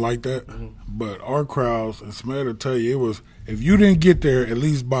it wasn't like that, but our crowds, and Smed will tell you, it was, if you didn't get there at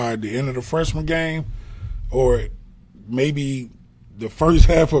least by the end of the freshman game or maybe the first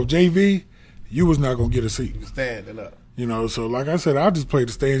half of JV, you was not going to get a seat. Standing up. So like I said, I just play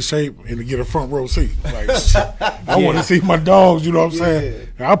to stay in shape and to get a front row seat. Like, I want to see my dogs, you know what I'm saying?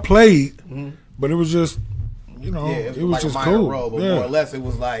 And I played, but it was just, it was like just a minor cool. role, but more or less it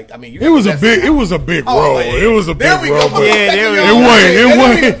was like, I mean, it was a big role. It was a big role. But it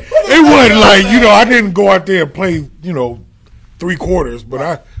wasn't like, I didn't go out there and play, 3 quarters,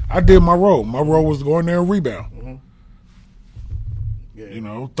 but I did my role. My role was to go in there and rebound.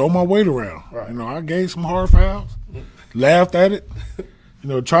 Throw my weight around. Right. I gave some hard fouls, laughed at it,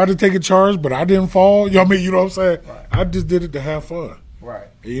 tried to take a charge, but I didn't fall. You know what I'm saying? Right. I just did it to have fun. Right.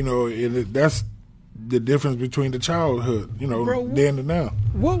 And that's the difference between the childhood, Bro, then and now.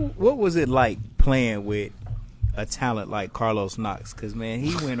 What was it like playing with a talent like Carlos Knox? Because, man,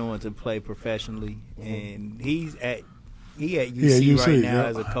 he went on to play professionally, and he at UC right now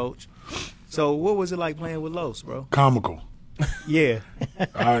as a coach. So what was it like playing with Los, bro? Comical. Yeah.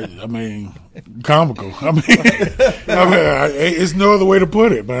 I mean, comical. I mean, it's no other way to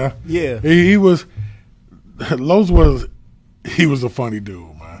put it, man. Yeah. He was a funny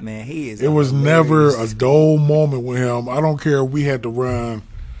dude, man. Man, he is. It was never a dull moment with him. I don't care if we had to run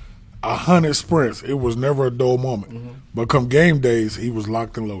 100 sprints. It was never a dull moment. But come game days, he was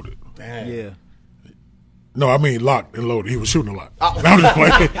locked and loaded. Damn. Yeah. No, I mean locked and loaded. He was shooting a lot. I'm just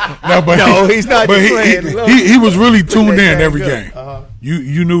playing. No, he's not but just playing. He was really tuned in every game.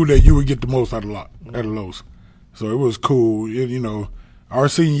 You knew that you would get the most out of Los. So it was cool. Our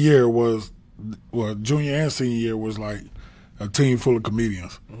senior year was, junior and senior year was like a team full of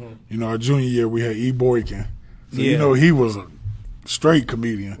comedians. Our junior year we had E. Boykin. So he was a straight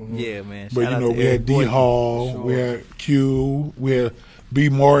comedian. Yeah, man. But we had D. Hall, we had Q, we had B.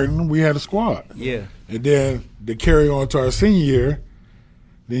 Martin, we had a squad. Yeah. And then to carry on to our senior year,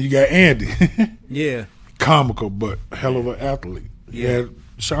 then you got Andy. Yeah. Comical, but hell of an athlete. Yeah. You had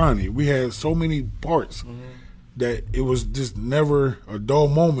Shawnee. We had so many parts that it was just never a dull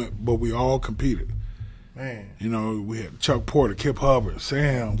moment, but we all competed. Man. We had Chuck Porter, Kip Hubbard,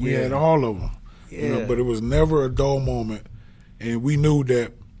 Sam. We had all of them. Yeah. But it was never a dull moment. And we knew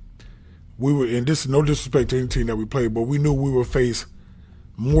that we were, and this is no disrespect to any team that we played, but we knew we would face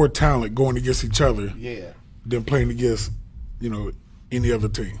more talent going against each other than playing against, any other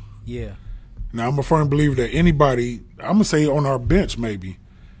team. Yeah. Now, I'm a firm believer that anybody, I'm going to say on our bench maybe,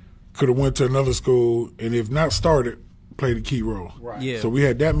 could have went to another school and if not started, played a key role. Right. Yeah. So we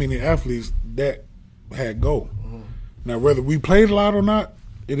had that many athletes that had go. Now, whether we played a lot or not,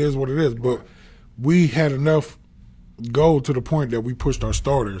 it is what it is. But we had enough go to the point that we pushed our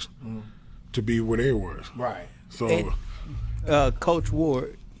starters to be where they were. Right. So, And, Coach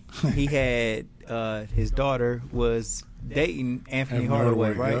Ward, he had his daughter was dating Anthony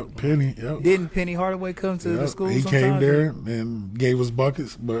Hardaway, right? Yep, Penny. Yep. Didn't Penny Hardaway come to the school? He came there and gave us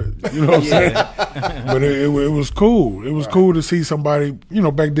buckets, but you know what I'm saying? But it was cool. It was cool to see somebody,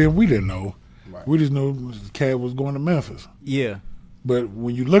 back then we didn't know. Right. We just knew the cat was going to Memphis. Yeah. But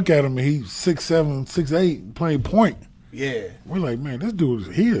when you look at him and he's 6'7", 6'8", playing point, we're like, man, this dude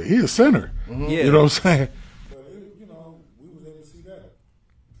is he a center. Yeah. You know what I'm saying? But we was able to see that.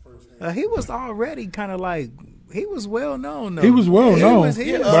 He was already kind of like he was well known. Though. He was well known,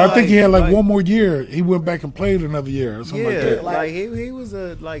 he but I think he had like one more year. He went back and played another year or something like that. Like he was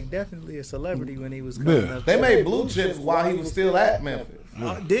definitely a celebrity when he was coming up. They made blue chips while he was still at Memphis.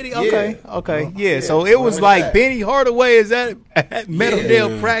 Did he? Okay. Yeah. So it was like Penny Hardaway is at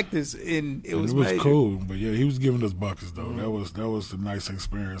Meadowdale practice, and it was major. Cool. But yeah, he was giving us buckets though. That was a nice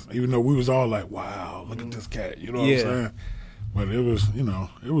experience. Even though we was all like, "Wow, look at this cat," you know what I'm saying? But it was,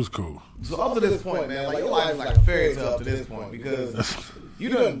 it was cool. So up to this point, man, like your life is like a fairy tale up to this point because you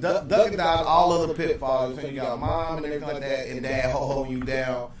done ducked down all other pitfalls. You got mom and everything like that, and dad holding you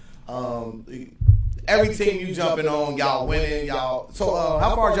down. Every team you jumping on, y'all winning, y'all. So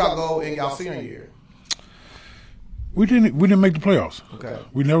how far did y'all go in y'all senior year? We didn't make the playoffs. Okay.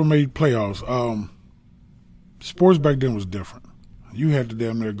 We never made playoffs. Sports back then was different. You had to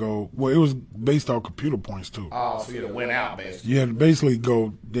damn near go. Well, it was based on computer points too. Oh, so you had to win out basically. You had to basically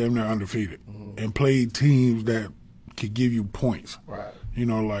go damn near undefeated and play teams that could give you points. Right.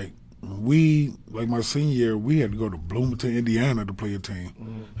 Like my senior year, we had to go to Bloomington, Indiana to play a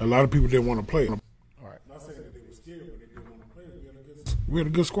team. A lot of people didn't want to play. Right. Not saying that they were scared, but they didn't want to play. We had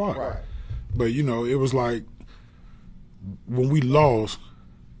a good squad. Right. But it was like when we lost,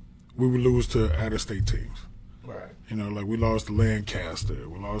 we would lose to out-of-state teams. Right. Like we lost to Lancaster,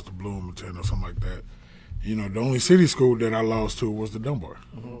 we lost to Bloomington or something like that. The only city school that I lost to was the Dunbar.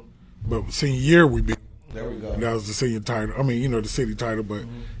 But senior year we beat. There we go. That was the senior title. I mean, the city title, but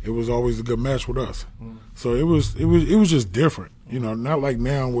it was always a good match with us. So it was just different. Not like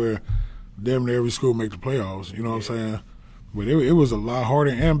now where damn near every school make the playoffs. You know what I'm saying? But it was a lot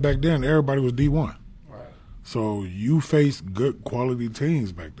harder. And back then, everybody was D1. Right. So you faced good quality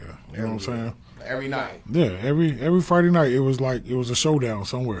teams back then. You know what I'm saying? Every night. Yeah, every Friday night it was a showdown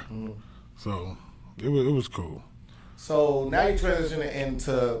somewhere. So it was cool. So now you transitioning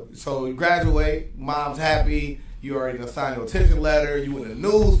into you graduate, mom's happy, you already gonna sign your attention letter, you in the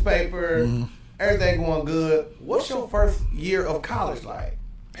newspaper, everything going good. What's your first year of college like?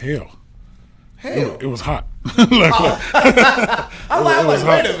 Hell. It was hot. I'm like,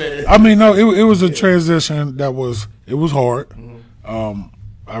 wait a minute. I mean, no, it was a transition that was hard.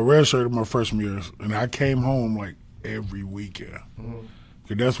 I redshirted my freshman year, and I came home like every weekend.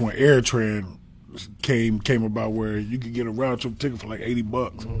 Cause that's when AirTran came about, where you could get a round trip ticket for like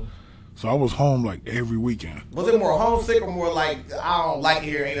 $80. So I was home like every weekend. Was it more homesick or more like I don't like it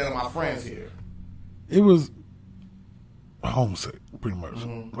here, ain't none of my friends here? It was homesick, pretty much.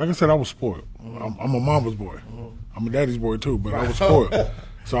 Like I said, I was spoiled. I'm a mama's boy. I'm a daddy's boy too, but I was spoiled.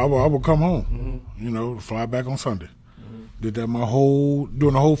 So I would come home, fly back on Sunday. Did that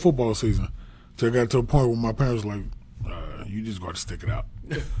during the whole football season. So I got to a point where my parents were like, you just got to stick it out.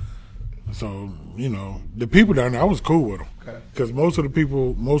 So, the people down there, I was cool with them. Because most of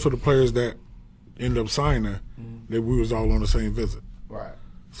the players that end up signing, that we was all on the same visit. Right.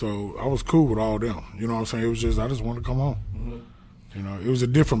 So I was cool with all them. You know what I'm saying? It was just, I just wanted to come home. It was a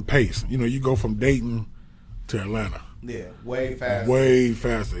different pace. You go from Dayton to Atlanta. Yeah, way faster. Way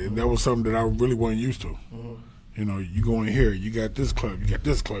faster. And that was something that I really wasn't used to. You go in here, you got this club, you got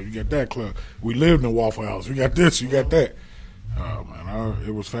this club, you got that club. We lived in a Waffle House. We got this, you got that.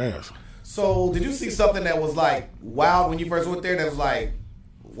 It was fast. So did you see something that was like wild when you first went there that was like,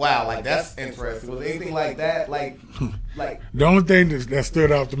 wow, like that's interesting? Was there anything like that? Like the only thing that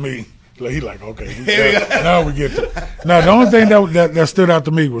stood out to me, he like, okay, now we get to. No, the only thing that stood out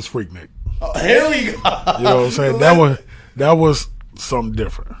to me was Freaknik. Oh, here we go. You know what I'm saying? That was something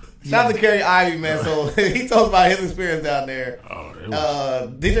different. Shout out to Kerry Ivy, man. So he told about his experience down there.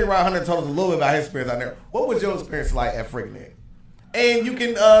 DJ Ron Hunter told us a little bit about his experience down there. What was your experience like at Freaknik? And you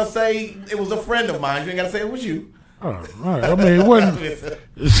can say it was a friend of mine. You ain't got to say it was you. All right. I mean, it wasn't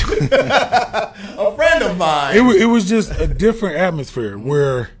a friend of mine. It was just a different atmosphere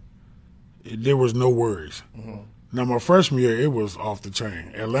where there was no worries. Now, my freshman year, it was off the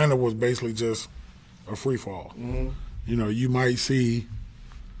chain. Atlanta was basically just a free fall. You might see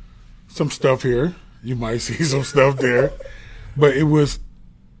some stuff here, you might see some stuff there, but it was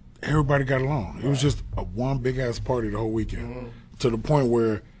everybody got along. It was just a one big ass party the whole weekend, to the point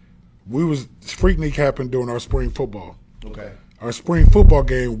where Freaknik happened during our spring football. Okay. Our spring football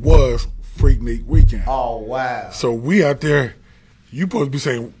game was Freaknik weekend. Oh wow! So we out there, you supposed to be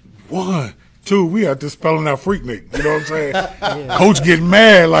saying 1, 2. We out there spelling out Freaknik. You know what I'm saying? Coach getting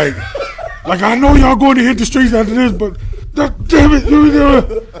mad like I know y'all going to hit the streets after this, but damn it,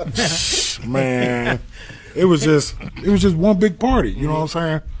 man. It was just one big party. You know what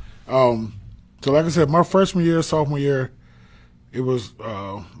I'm saying? So like I said, my freshman year, sophomore year, it was.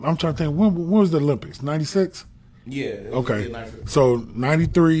 I'm trying to think when was the Olympics? 96. Yeah. It was Okay. 93. So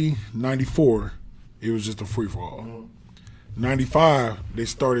 93, 94, it was just a free for all. 95, they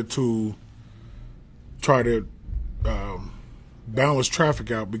started to try to balance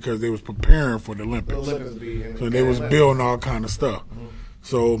traffic out because they was preparing for the The Olympics. Olympics be in So they was building all kind of stuff.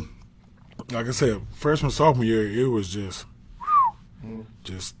 So, like I said, freshman, sophomore year, it was just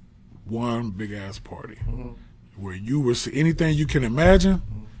one big ass party where you would see anything you can imagine,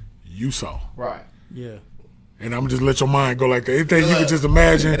 you saw. Right. Yeah. And I'm just let your mind go like that. Anything you could just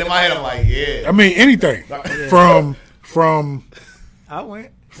imagine. And in my head, I'm like, yeah. I mean, anything from I went.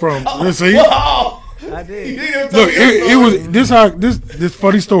 let's see. Oh, I you did. didn't even tell Look, me your it story. was this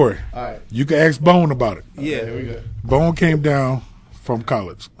funny story. All right. You can ask Bone about it. Yeah. Here we go. Bone came down from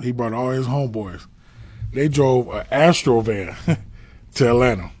college. He brought all his homeboys. They drove an Astro van to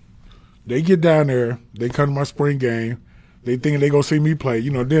Atlanta. They get down there. They come to my spring game. They thinking they gonna see me play. You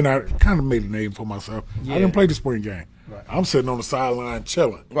know, then I kind of made a name for myself. I didn't play the spring game. Right. I'm sitting on the sideline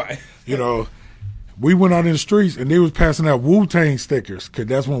chilling. Right. You know, we went out in the streets and they was passing out Wu-Tang stickers because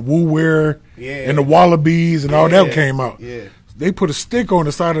that's when Wu Wear Yeah. and the Wallabies and all that Yeah. came out. Yeah. They put a stick on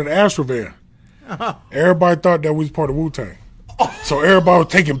the side of the Astro van. Everybody thought that we was part of Wu-Tang. So everybody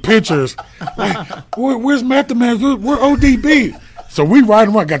was taking pictures. Like, where's Method Man? Where ODB? So we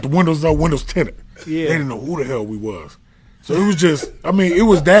riding around, got the windows up, windows tinted. Yeah. They didn't know who the hell we was. So it was just, I mean, it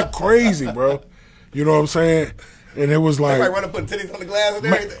was that crazy, bro. You know what I'm saying? And it was like, Like running, putting titties on the glass and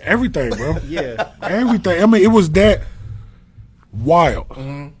man, everything. everything, bro. Yeah. Everything. I mean, it was that wild.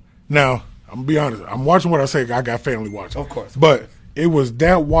 Now, I'm gonna be honest. I'm watching what I say. I got family watching. Of course. But it was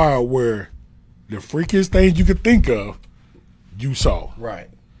that wild where the freakiest things you could think of, you saw. Right.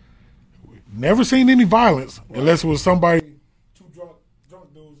 Never seen any violence unless it was somebody, two drunk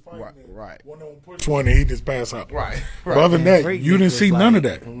dudes fighting. Right, and right. One of them pushed one and he just passed out. Right. But other than that, Freak you didn't was see like- none of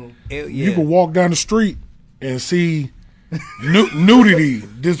that. Yeah. You could walk down the street and see nudity,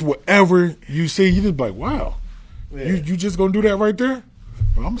 just whatever you see, you just be like, wow, you just gonna do that right there?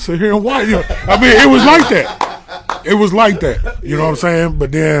 Well, I'm gonna sit here and watch. You know, I mean, it was like that. It was like that. You know what I'm saying?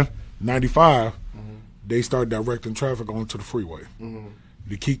 But then 95, they started directing traffic onto the freeway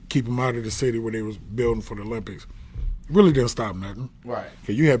to keep them out of the city where they was building for the Olympics. Really didn't stop nothing. Right.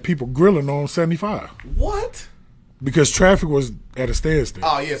 'Cause you had people grilling on 75 What? because traffic was at a standstill.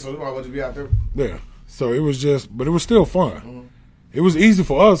 Oh, yeah, so we might as well just be out there. Yeah. So it was just, but it was still fun. It was easy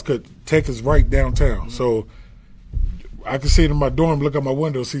for us because Tech is right downtown. So I could sit in my dorm, look out my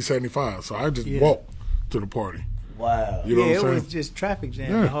window, see 75. So I just walk to the party. Wow. You know Yeah, what it I'm saying? was just traffic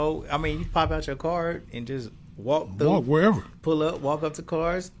jam. Yeah. The whole. I mean, you pop out your card and just walk through, Walk wherever. pull up, walk up to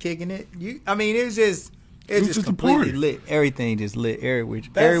cars, kicking it. I mean, it was just. It was was just just a completely party. lit. Everything just lit everywhere.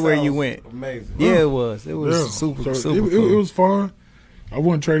 That Everywhere you sounds went. Amazing. Yeah, it was. It was Yeah. super, So super it cool. was fun. I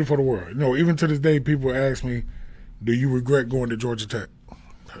wouldn't trade it for the world. You know, even to this day, people ask me, do you regret going to Georgia Tech?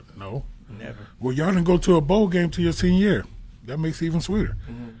 No. Never. Well, y'all didn't go to a bowl game to your senior year. That makes it even sweeter.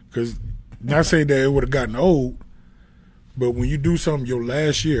 Because not saying that it would have gotten old, but when you do something your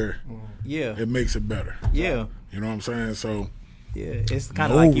last year, Yeah. it makes it better. Yeah. You know what I'm saying? So Yeah. It's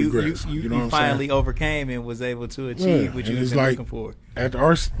kind of No like you regrets, you know what I'm finally saying? overcame and was able to achieve Yeah, what and you was it's like- looking for. at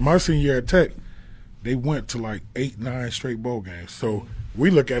my senior year at Tech, they went to like 8, 9 straight bowl games. So we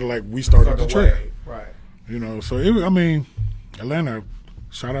look at it like we started the trend. Right. You know, so I mean, Atlanta.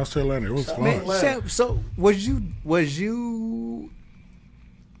 Shout out to Atlanta. It was fun. Man, Atlanta. Shep, so was you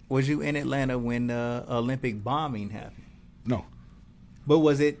in Atlanta when the Olympic bombing happened? No, But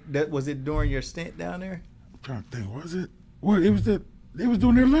was it during your stint down there? I'm trying to think. Was it? What? It was they was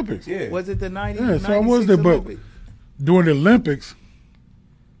doing the Olympics. Yeah. Was it the 90? Yeah, so I was 96 there, but Olympic? during the Olympics,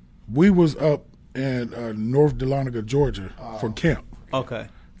 we was up in North Dahlonega, Georgia, for camp Okay.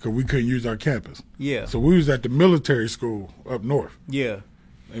 because we couldn't use our campus. Yeah. So we was at the military school up north, Yeah.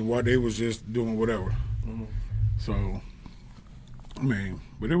 and while they was just doing whatever. So, I mean,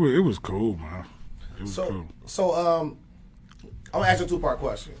 but it was cool, man. It was cool. So I'm gonna ask you a 2-part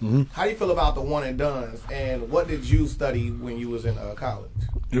question. How do you feel about the one and dones, and what did you study when you was in college?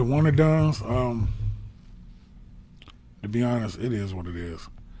 It one and done's. To be honest, it is what it is.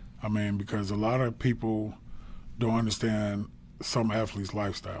 I mean, because a lot of people don't understand some athletes'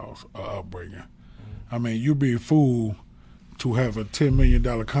 lifestyles or upbringing. I mean, you'd be a fool to have a $10 million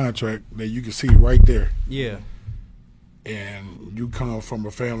contract that you can see right there, Yeah. and you come from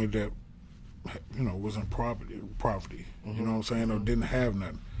a family that, you know, was in poverty. You know what I'm saying, or didn't have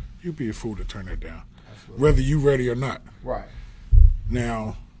nothing. You'd be a fool to turn that down, whether you ready or not. Right.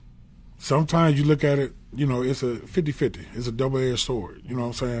 Now, sometimes you look at it, you know, it's a 50-50. It's a double-edged sword. You know what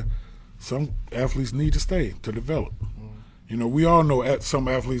I'm saying? Some athletes need to stay to develop. You know, we all know some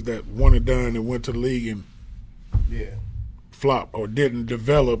athletes that one and done and went to the league and Yeah. flop or didn't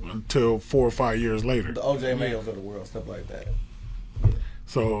develop until 4 or 5 years later. The OJ Mayos of the world, stuff like that.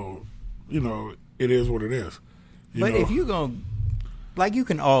 So, it is what it is. But if you're going to, like, you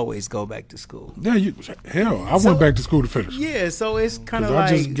can always go back to school. Yeah, I went back to school to finish. Yeah, so it's kind of 'Cause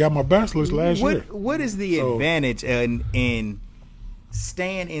like. I just got my bachelor's last year. What is the advantage in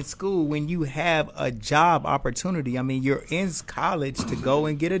staying in school when you have a job opportunity? I mean, you're in college to go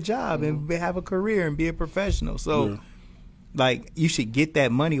and get a job and have a career and be a professional. So, like, you should get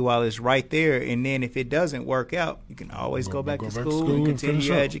that money while it's right there. And then if it doesn't work out, you can always go back to school and continue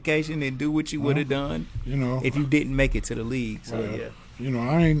your education and do what you would have done if you didn't make it to the league. So,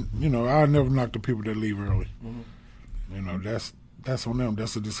 I never knock the people that leave early. That's on them.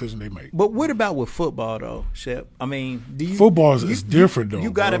 That's a decision they make. But what about with football, though, Shep? I mean, football is different, though.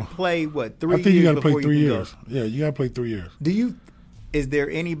 You got to play, 3 years? I think you got to play 3 years. Yeah, you got to play 3 years. Is there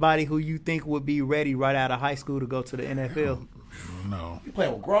anybody who you think would be ready right out of high school to go to the NFL? No. You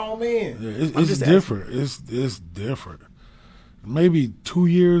playing with grown men. Yeah, it's different. It's different. Maybe 2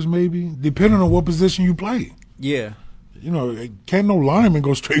 years, depending on what position you play. Yeah. Can't no lineman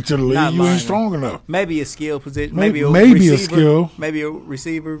go straight to the league. You ain't strong enough. Maybe a skill position. Maybe receiver, a skill. Maybe a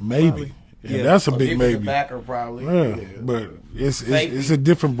receiver. Maybe. Yeah, that's a big maybe. Backer probably. Yeah, but it's a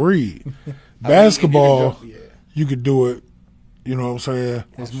different breed. Basketball, you could do it. You know what I'm saying?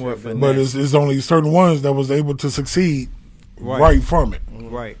 It's more fun. But it's only certain ones that was able to succeed right from it.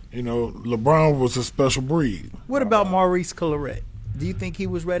 Right. LeBron was a special breed. What about Maurice Clarett? Do you think he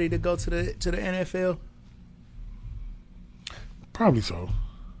was ready to go to the NFL? Probably so.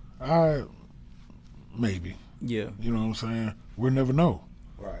 Maybe. Yeah. You know what I'm saying? We'll never know.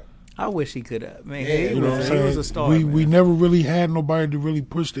 Right. I wish he could have. Man, Yeah, he You know what I'm was saying? a star. We never really had nobody to really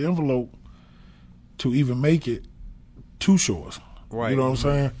push the envelope to even make it to shores. Right. You know what I'm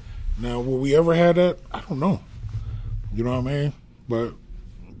saying? Now, will we ever have that? I don't know. You know what I mean? But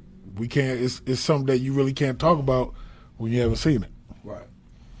we can't. It's something that you really can't talk about when you haven't seen it. Right.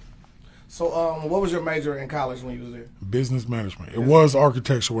 So, what was your major in college when you was there? Business management. It was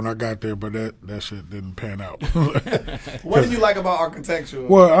architecture when I got there, but that shit didn't pan out. What did you like about architecture?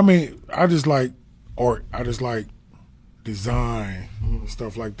 Well, I mean, I just like art. I just like design,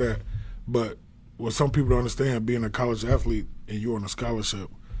 stuff like that. But what some people don't understand, being a college athlete and you're on a scholarship,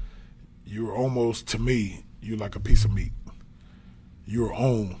 you're almost, to me, you're like a piece of meat. You're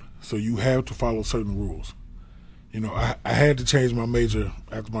owned, so you have to follow certain rules. I had to change my major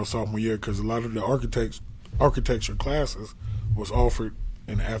after my sophomore year because a lot of the architecture classes was offered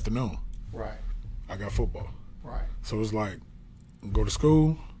in the afternoon. Right. I got football. Right. So it's like, go to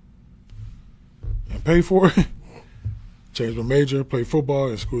school and pay for it, change my major, play football,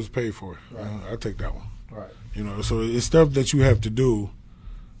 and school's paid for it. Right. I take that one. Right. So it's stuff that you have to do.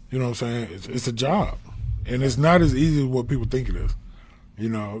 You know what I'm saying? It's a job. And it's not as easy as what people think it is.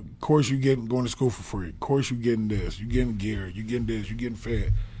 Of course you going to school for free. Of course you getting this. You getting gear. You getting this. You getting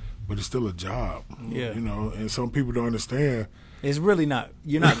fed. But it's still a job. Yeah. And some people don't understand. It's really not.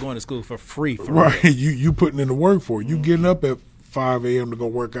 You're not going to school for free. Right. You putting in the work for it. You getting up at 5 a.m. to go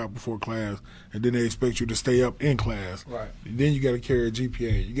work out before class, and then they expect you to stay up in class. Right. Then you got to carry a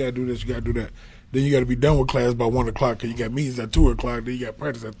GPA. You got to do this. You got to do that. Then you got to be done with class by 1 o'clock because you got meetings at 2 o'clock. Then you got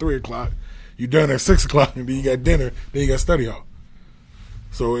practice at 3 o'clock. You done at 6 o'clock, and then you got dinner. Then you got study hall.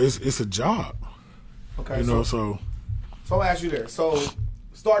 So it's a job. Okay. So I'll ask you there. So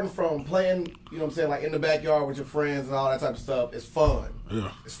starting from playing, you know what I'm saying, like in the backyard with your friends and all that type of stuff, it's fun.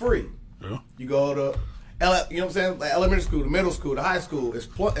 Yeah. It's free. Yeah. You go to, you know what I'm saying, like elementary school, the middle school, the high school. It's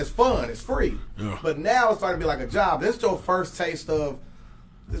fun. It's free. Yeah. But now it's starting to be like a job. This is your first taste of.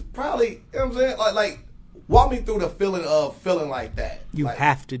 It's probably, you know what I'm saying, like walk me through the feeling of feeling like that. You like,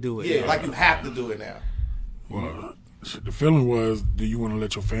 have to do it. Yeah, like you have to do it now. Well, the feeling was, do you want to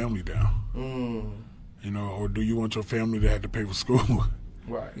let your family down? Or do you want your family to have to pay for school?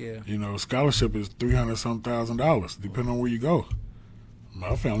 Right. Yeah. Scholarship is $300,000, depending on where you go.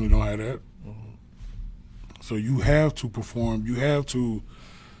 My family don't have that. So you have to perform. You have to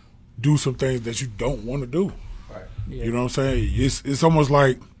do some things that you don't want to do. Right. Yeah. You know what I'm saying? It's almost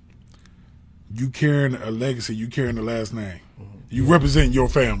like you carrying a legacy. You carrying the last name. You represent your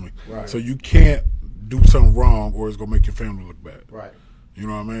family. Right. So you can't do something wrong or it's going to make your family look bad. Right. You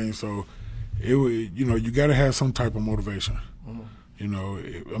know what I mean? So, you got to have some type of motivation. You're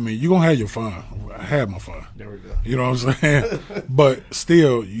going to have your fun. I had my fun. There we go. You know what I'm saying? But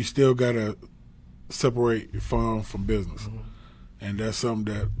still, you still got to separate fun from business. And that's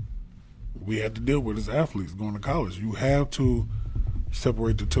something that we have to deal with as athletes going to college. You have to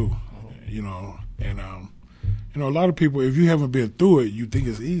separate the two, And, a lot of people, if you haven't been through it, you think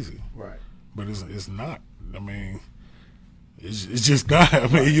it's easy. Right. But it's not. I mean, it's just not. I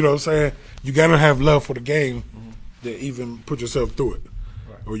mean, you know what I'm saying? You got to have love for the game to even put yourself through it.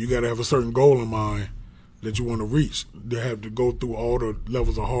 Right. Or you got to have a certain goal in mind that you want to reach, to have to go through all the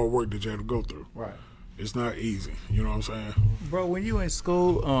levels of hard work that you have to go through. Right. It's not easy. You know what I'm saying? Bro, when you in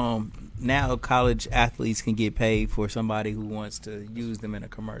school, now college athletes can get paid for somebody who wants to use them in a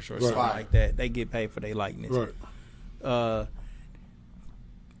commercial or something like that. They get paid for their likeness. Right.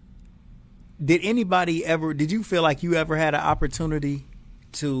 Did you feel like you ever had an opportunity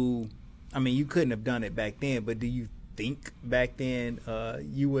to, I mean, you couldn't have done it back then, but do you think back then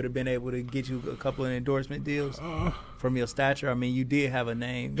you would have been able to get you a couple of endorsement deals from your stature? I mean, you did have a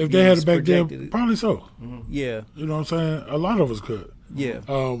name. If they had it back then, probably so. Yeah. You know what I'm saying? A lot of us could. Yeah.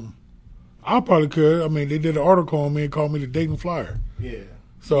 I probably could. I mean, they did an article on me and called me the Dayton Flyer. Yeah.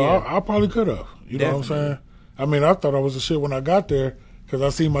 So I probably could have. You know what I'm saying? I mean, I thought I was a shit when I got there because I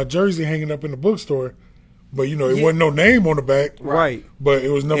seen my jersey hanging up in the bookstore. But, you know, it wasn't no name on the back. Right. But it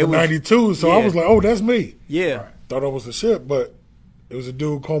was number 92. So I was like, oh, that's me. Yeah. Right. Thought I was a shit, but it was a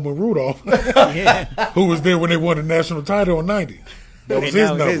dude, Coleman Rudolph, Yeah. who was there when they won the national title in 90. That was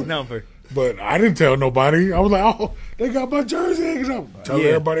his number. But I didn't tell nobody. I was like, oh, they got my jersey hanging up. Tell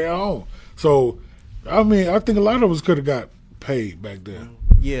everybody at home. So, I mean, I think a lot of us could have got paid back then.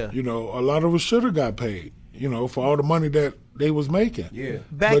 Yeah. You know, a lot of us should have got paid, you know, for all the money that they was making. Yeah.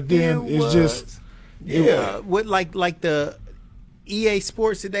 Back but then it's just... what like the EA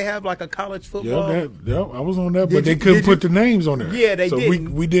Sports, did they have like a college football? I was on that, but they couldn't put the names on there. Yeah, they didn't.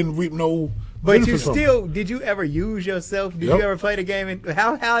 So we didn't reap no. But you still, did you ever use yourself? Did you ever play the game? And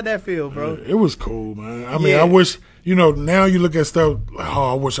how'd that feel, bro? It was cool, man. I mean, I wish, you know, now you look at stuff like,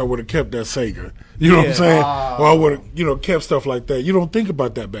 oh, I wish I would have kept that Sega. You know what I'm saying? Or I would have, you know, kept stuff like that. You don't think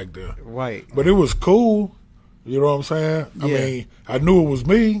about that back then. Right. But it was cool. You know what I'm saying? I mean, I knew it was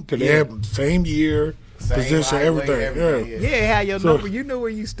me because they had the same year. Position, everything. Yeah, it had your number. You knew where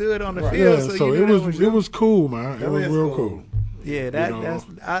you stood on the field. Yeah, so it was cool, man. It was real cool. Yeah, that's.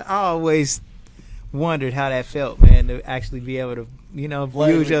 I always wondered how that felt, man, to actually be able to, you know,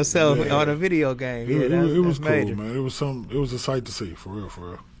 use yourself on a video game. It was cool, major. man. It was a sight to see, for real, for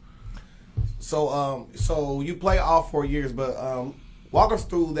real. So, so you play all 4 years, but walk us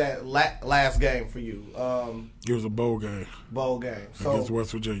through that last game for you. It was a bowl game. So against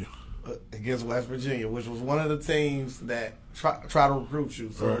West Virginia. Against West Virginia, which was one of the teams that try to recruit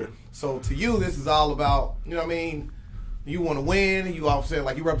you. So, so to you, this is all about, you know what I mean? You want to win. You all saying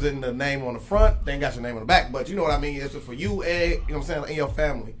like you representing the name on the front. They ain't got your name on the back, but you know what I mean? It's just for you and, you know what I'm saying, and your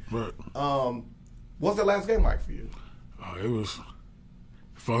family. Right. What's that last game like for you? It was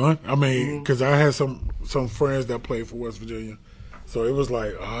fun. I mean, because I had some friends that played for West Virginia. So it was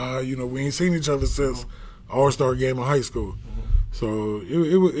like, you know, we ain't seen each other since All-Star game in high school. So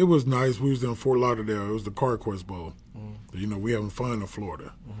it was nice. We was in Fort Lauderdale. It was the CarQuest Bowl. You know, we having fun in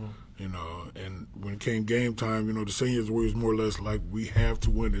Florida. You know, and when it came game time, you know, the seniors was more or less like, we have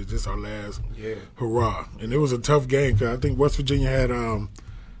to win this. This is our last hurrah. And it was a tough game because I think West Virginia had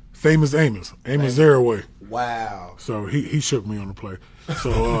famous Amos Zaraway. Wow. So he shook me on the play.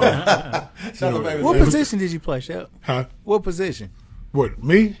 So what position did you play, Shep? Huh? What position? What,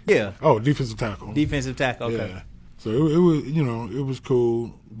 me? Yeah. Oh, defensive tackle. Defensive tackle. Okay. Yeah. So it was, you know, it was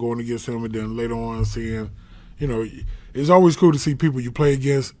cool going against him, and then later on seeing, you know, it's always cool to see people you play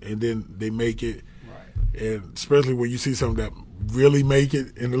against and then they make it. Right. And especially when you see some that really make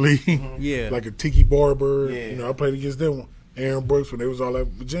it in the league. Yeah. Like a Tiki Barber. Yeah. You know, I played against them, Aaron Brooks, when they was all at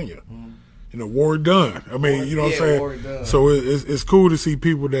Virginia. You know, Ward Dunn. I mean, you know what I'm saying? Ward Dunn. So it's cool to see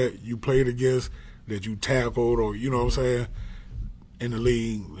people that you played against, that you tackled, or, you know what I'm saying, in the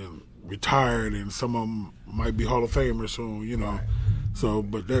league, and retired, and some of them might be Hall of Famers soon, you know. Right. So,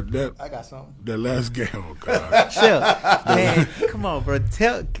 but that I got something. That last game, oh God. Shep, man, come on, bro.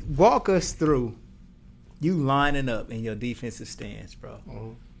 Walk us through you lining up in your defensive stance,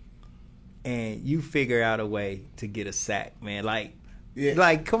 bro. And you figure out a way to get a sack, man. Like,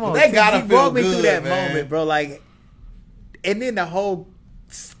 come on. They gotta feel walk me good, through that man. moment, bro. Like, and then the whole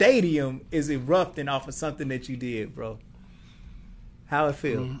stadium is erupting off of something that you did, bro. How it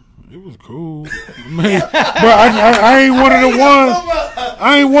feel? It was cool, man. But I ain't one of the ones.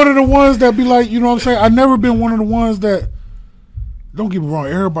 I ain't one of the ones that be like, you know what I'm saying. I never been one of the ones that. Don't get me wrong.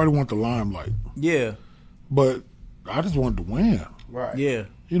 Everybody want the limelight. Yeah. But I just wanted to win. Right. Yeah.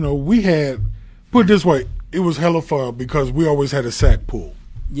 You know, we had, put it this way, it was hella fun because we always had a sack pool.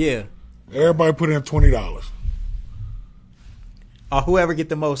 Yeah. Everybody put in $20. Or whoever get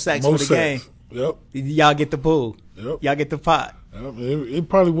the most sacks for the game. Yep. Y'all get the pool. Yep. Y'all get the pot. Yep. It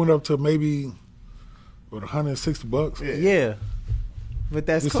probably went up to maybe, $160. Yeah. But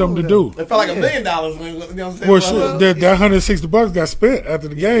that's It's cool, something to though. do. It felt like $1 million. You know what I'm saying? Well, shit, that $160 got spent after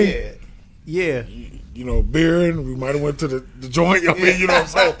the game. Yeah. You know, beer, and we might have went to the joint. I mean, you know what I'm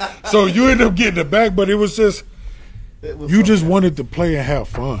saying? So you end up getting it back, but it was just you just wanted to play and have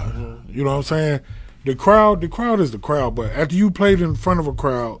fun. Mm-hmm. You know what I'm saying? The crowd is the crowd, but after you played in front of a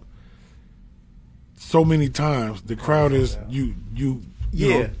crowd so many times, the crowd is you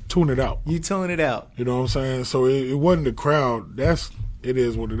know, tune it out. You tune it out. You know what I'm saying? So it wasn't the crowd. It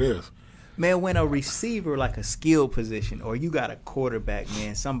is what it is. Man, when a receiver, like a skill position, or you got a quarterback,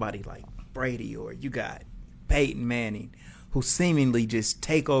 man, somebody like Brady, or you got Peyton Manning, who seemingly just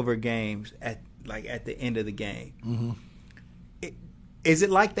take over games at the end of the game. Mm-hmm. Is it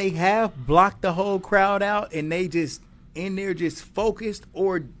like they have blocked the whole crowd out and they just in there just focused,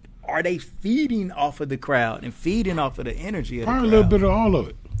 or are they feeding off of the crowd and feeding off of the energy of the crowd? Probably a little bit of all of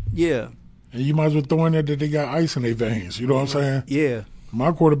it. Yeah. And you might as well throw in there that they got ice in their veins. You know what I'm saying? Yeah.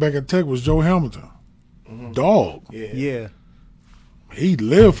 My quarterback at Tech was Joe Hamilton. Dog. Yeah. He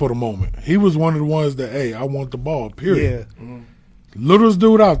lived for the moment. He was one of the ones that, hey, I want the ball, period. Yeah. Littlest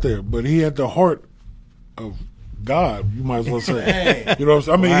dude out there, but he had the heart of God, you might as well say. You know what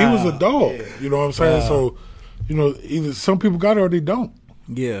I'm saying? I mean, he was a dog. Yeah. You know what I'm saying? So, you know, either some people got it or they don't.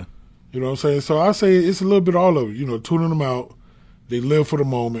 Yeah. You know what I'm saying? So I say it's a little bit of all of it. You know, tuning them out. They live for the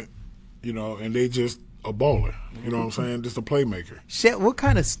moment, you know, and they just a baller. You know what I'm saying? Just a playmaker. Shit, what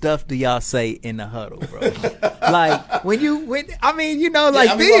kind of stuff do y'all say in the huddle, bro? Like when I mean, you know,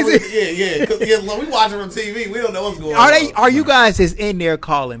 like these. When we watching on TV, we don't know what's going on. Are you guys just in there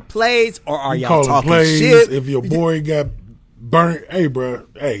calling plays, or are y'all calling talking plays. shit? If your boy got burnt, hey, bro,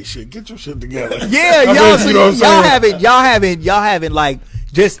 hey, shit, get your shit together. Yeah, I y'all, mean, you know what I'm saying? y'all having like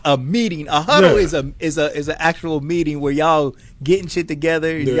just a meeting. A huddle is an actual meeting where y'all getting shit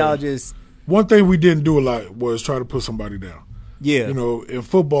together and y'all just. One thing we didn't do a lot was try to put somebody down. Yeah. You know, in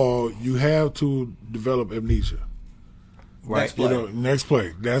football, you have to develop amnesia. Right. Next play. You know, next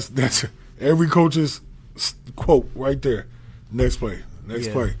play. That's every coach's quote right there. Next play. Next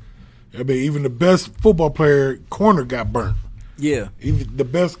play. I mean, even the best football player corner got burnt. Yeah. Even the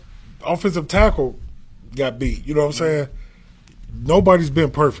best offensive tackle got beat. You know what I'm saying? Nobody's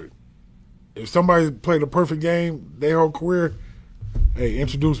been perfect. If somebody played a perfect game their whole career, hey,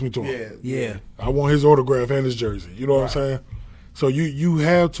 introduce me to him. Yeah. I want his autograph and his jersey. You know what I'm saying? So you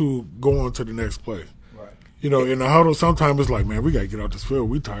have to go on to the next play. Right. You know, in the huddle, sometimes it's like, man, we got to get out this field.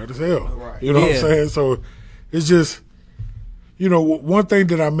 We tired as hell. Right. You know what I'm saying? So it's just, you know, one thing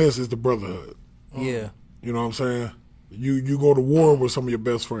that I miss is the brotherhood. Yeah. You know what I'm saying? You go to war with some of your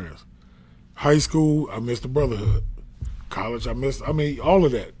best friends. High school, I miss the brotherhood. College, I mean, all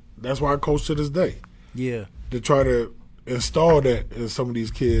of that. That's why I coach to this day. Yeah. To try to install that in some of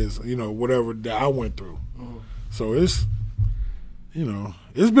these kids, you know, whatever that I went through. So it's, you know,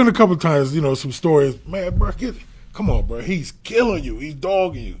 it's been a couple times, you know, some stories. Man, bro, come on, bro. He's killing you. He's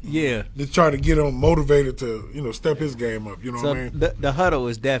dogging you. Yeah. To try to get him motivated to, you know, step his game up. You know So what I mean? the huddle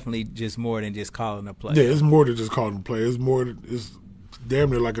is definitely just more than just calling a play. Yeah, it's more than just calling a play. It's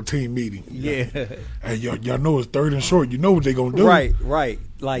damn near like a team meeting. Yeah. Hey, y'all know it's third and short. You know what they gonna do. Right.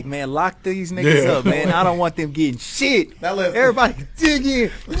 Like, man, lock these niggas up, man. I don't want them getting shit. Now listen. Everybody dig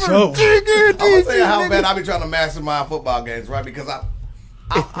in. So- Dig in. I'm gonna say how bad I be trying to mastermind football games, right? Because I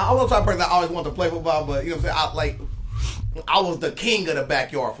was the type of person that always wanted to play football, but you know what I'm saying? I was the king of the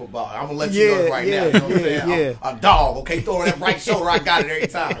backyard football. I'm gonna let you know right now. You know what I'm saying? I'm a dog, okay? Throw that right shoulder, I got it every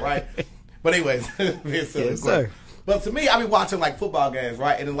time, right? But anyways, Yes, sir. But to me, I be watching like football games,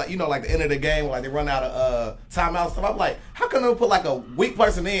 right? And then like, you know, like the end of the game, like they run out of timeout and stuff. I'm like, how can they put like a weak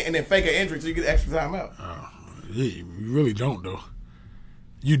person in and then fake an injury so you get extra timeout? You really don't, though.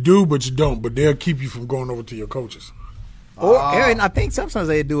 You do, but you don't. But they'll keep you from going over to your coaches. Or Aaron, I think sometimes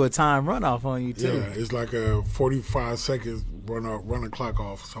they do a time runoff on you too. Yeah, it's like a 45 seconds run a clock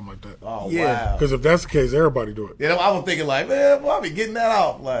off, something like that. Oh, Yeah. wow. Because if that's the case, everybody do it. Yeah, I was thinking like, man, boy, I be getting that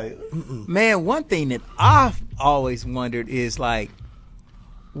off. Like, Man, one thing that I've always wondered is like,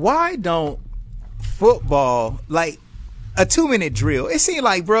 why don't football, like a 2-minute drill? It seemed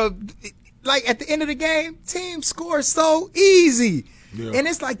like, bro, like at the end of the game, teams score so easy. Yeah. And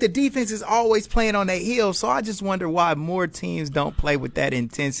it's like the defense is always playing on their heels. So I just wonder why more teams don't play with that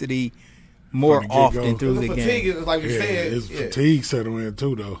intensity more From the get-go. often through the the fatigue game. is like you Yeah, said. it's yeah. fatigue settle in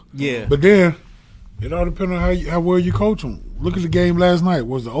too, though. Yeah. But then it all depends on how well you coach them. Look at the game last night.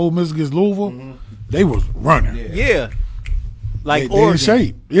 Was the Ole Miss against Louisville? They was running. Yeah. Like They in Oregon.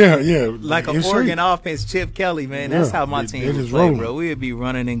 shape. Yeah. Like in an Oregon shape. offense, Chip Kelly, man. That's Yeah, how my they team would just play, rolling. bro. We'd be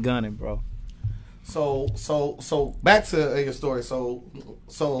running and gunning, bro. So back to your story. So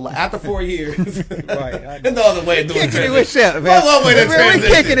like, after 4 years, Right. There's no other way of doing Kicking it with Shep, man. One way to We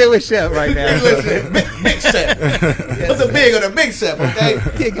transition. kicking it with Shep right now. Listen, big Shep. What's the big or the big Shep? Okay,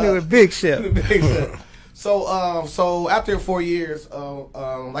 Kicking it with Big Shep. big Shep. So after 4 years,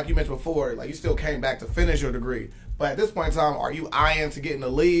 like you mentioned before, like you still came back to finish your degree. But at this point in time, are you eyeing to get in the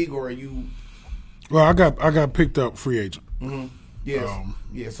league, or are you? Well, I got picked up free agent.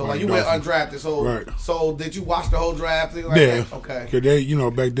 Yes. So by like the you went Dolphins. undrafted. So Right. So did you watch the whole draft? Thing like Yeah. that? Okay. Cause they,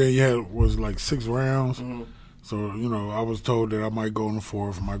 back then you had was like 6 rounds. So I was told that I might go in the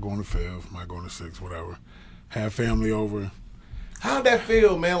 4th, might go in the 5th, might go in the 6th, whatever. Have family over. How'd that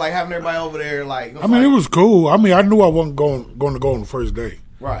feel, man? Like having everybody over there, like. I mean, it was cool. I mean, I knew I wasn't going to go on the first day.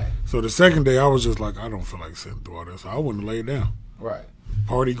 Right. So the second day, I was just like, I don't feel like sitting through all this. I wouldn't lay down. Right.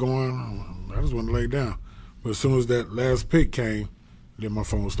 Party going, I just wouldn't lay down. But as soon as that last pick came, then my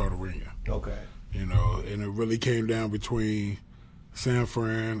phone started ringing. Okay. And it really came down between San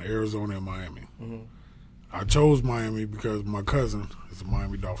Fran, Arizona, and Miami. I chose Miami because my cousin is a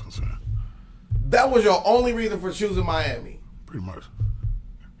Miami Dolphins fan, That was your only reason for choosing Miami. pretty much.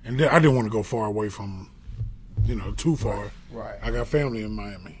 And then I didn't want to go far away from, too far. Right. I got family in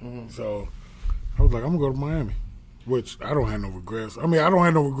Miami. So I was like, I'm going to go to Miami, which I don't have no regrets. I mean, I don't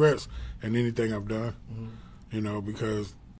have no regrets in anything I've done, because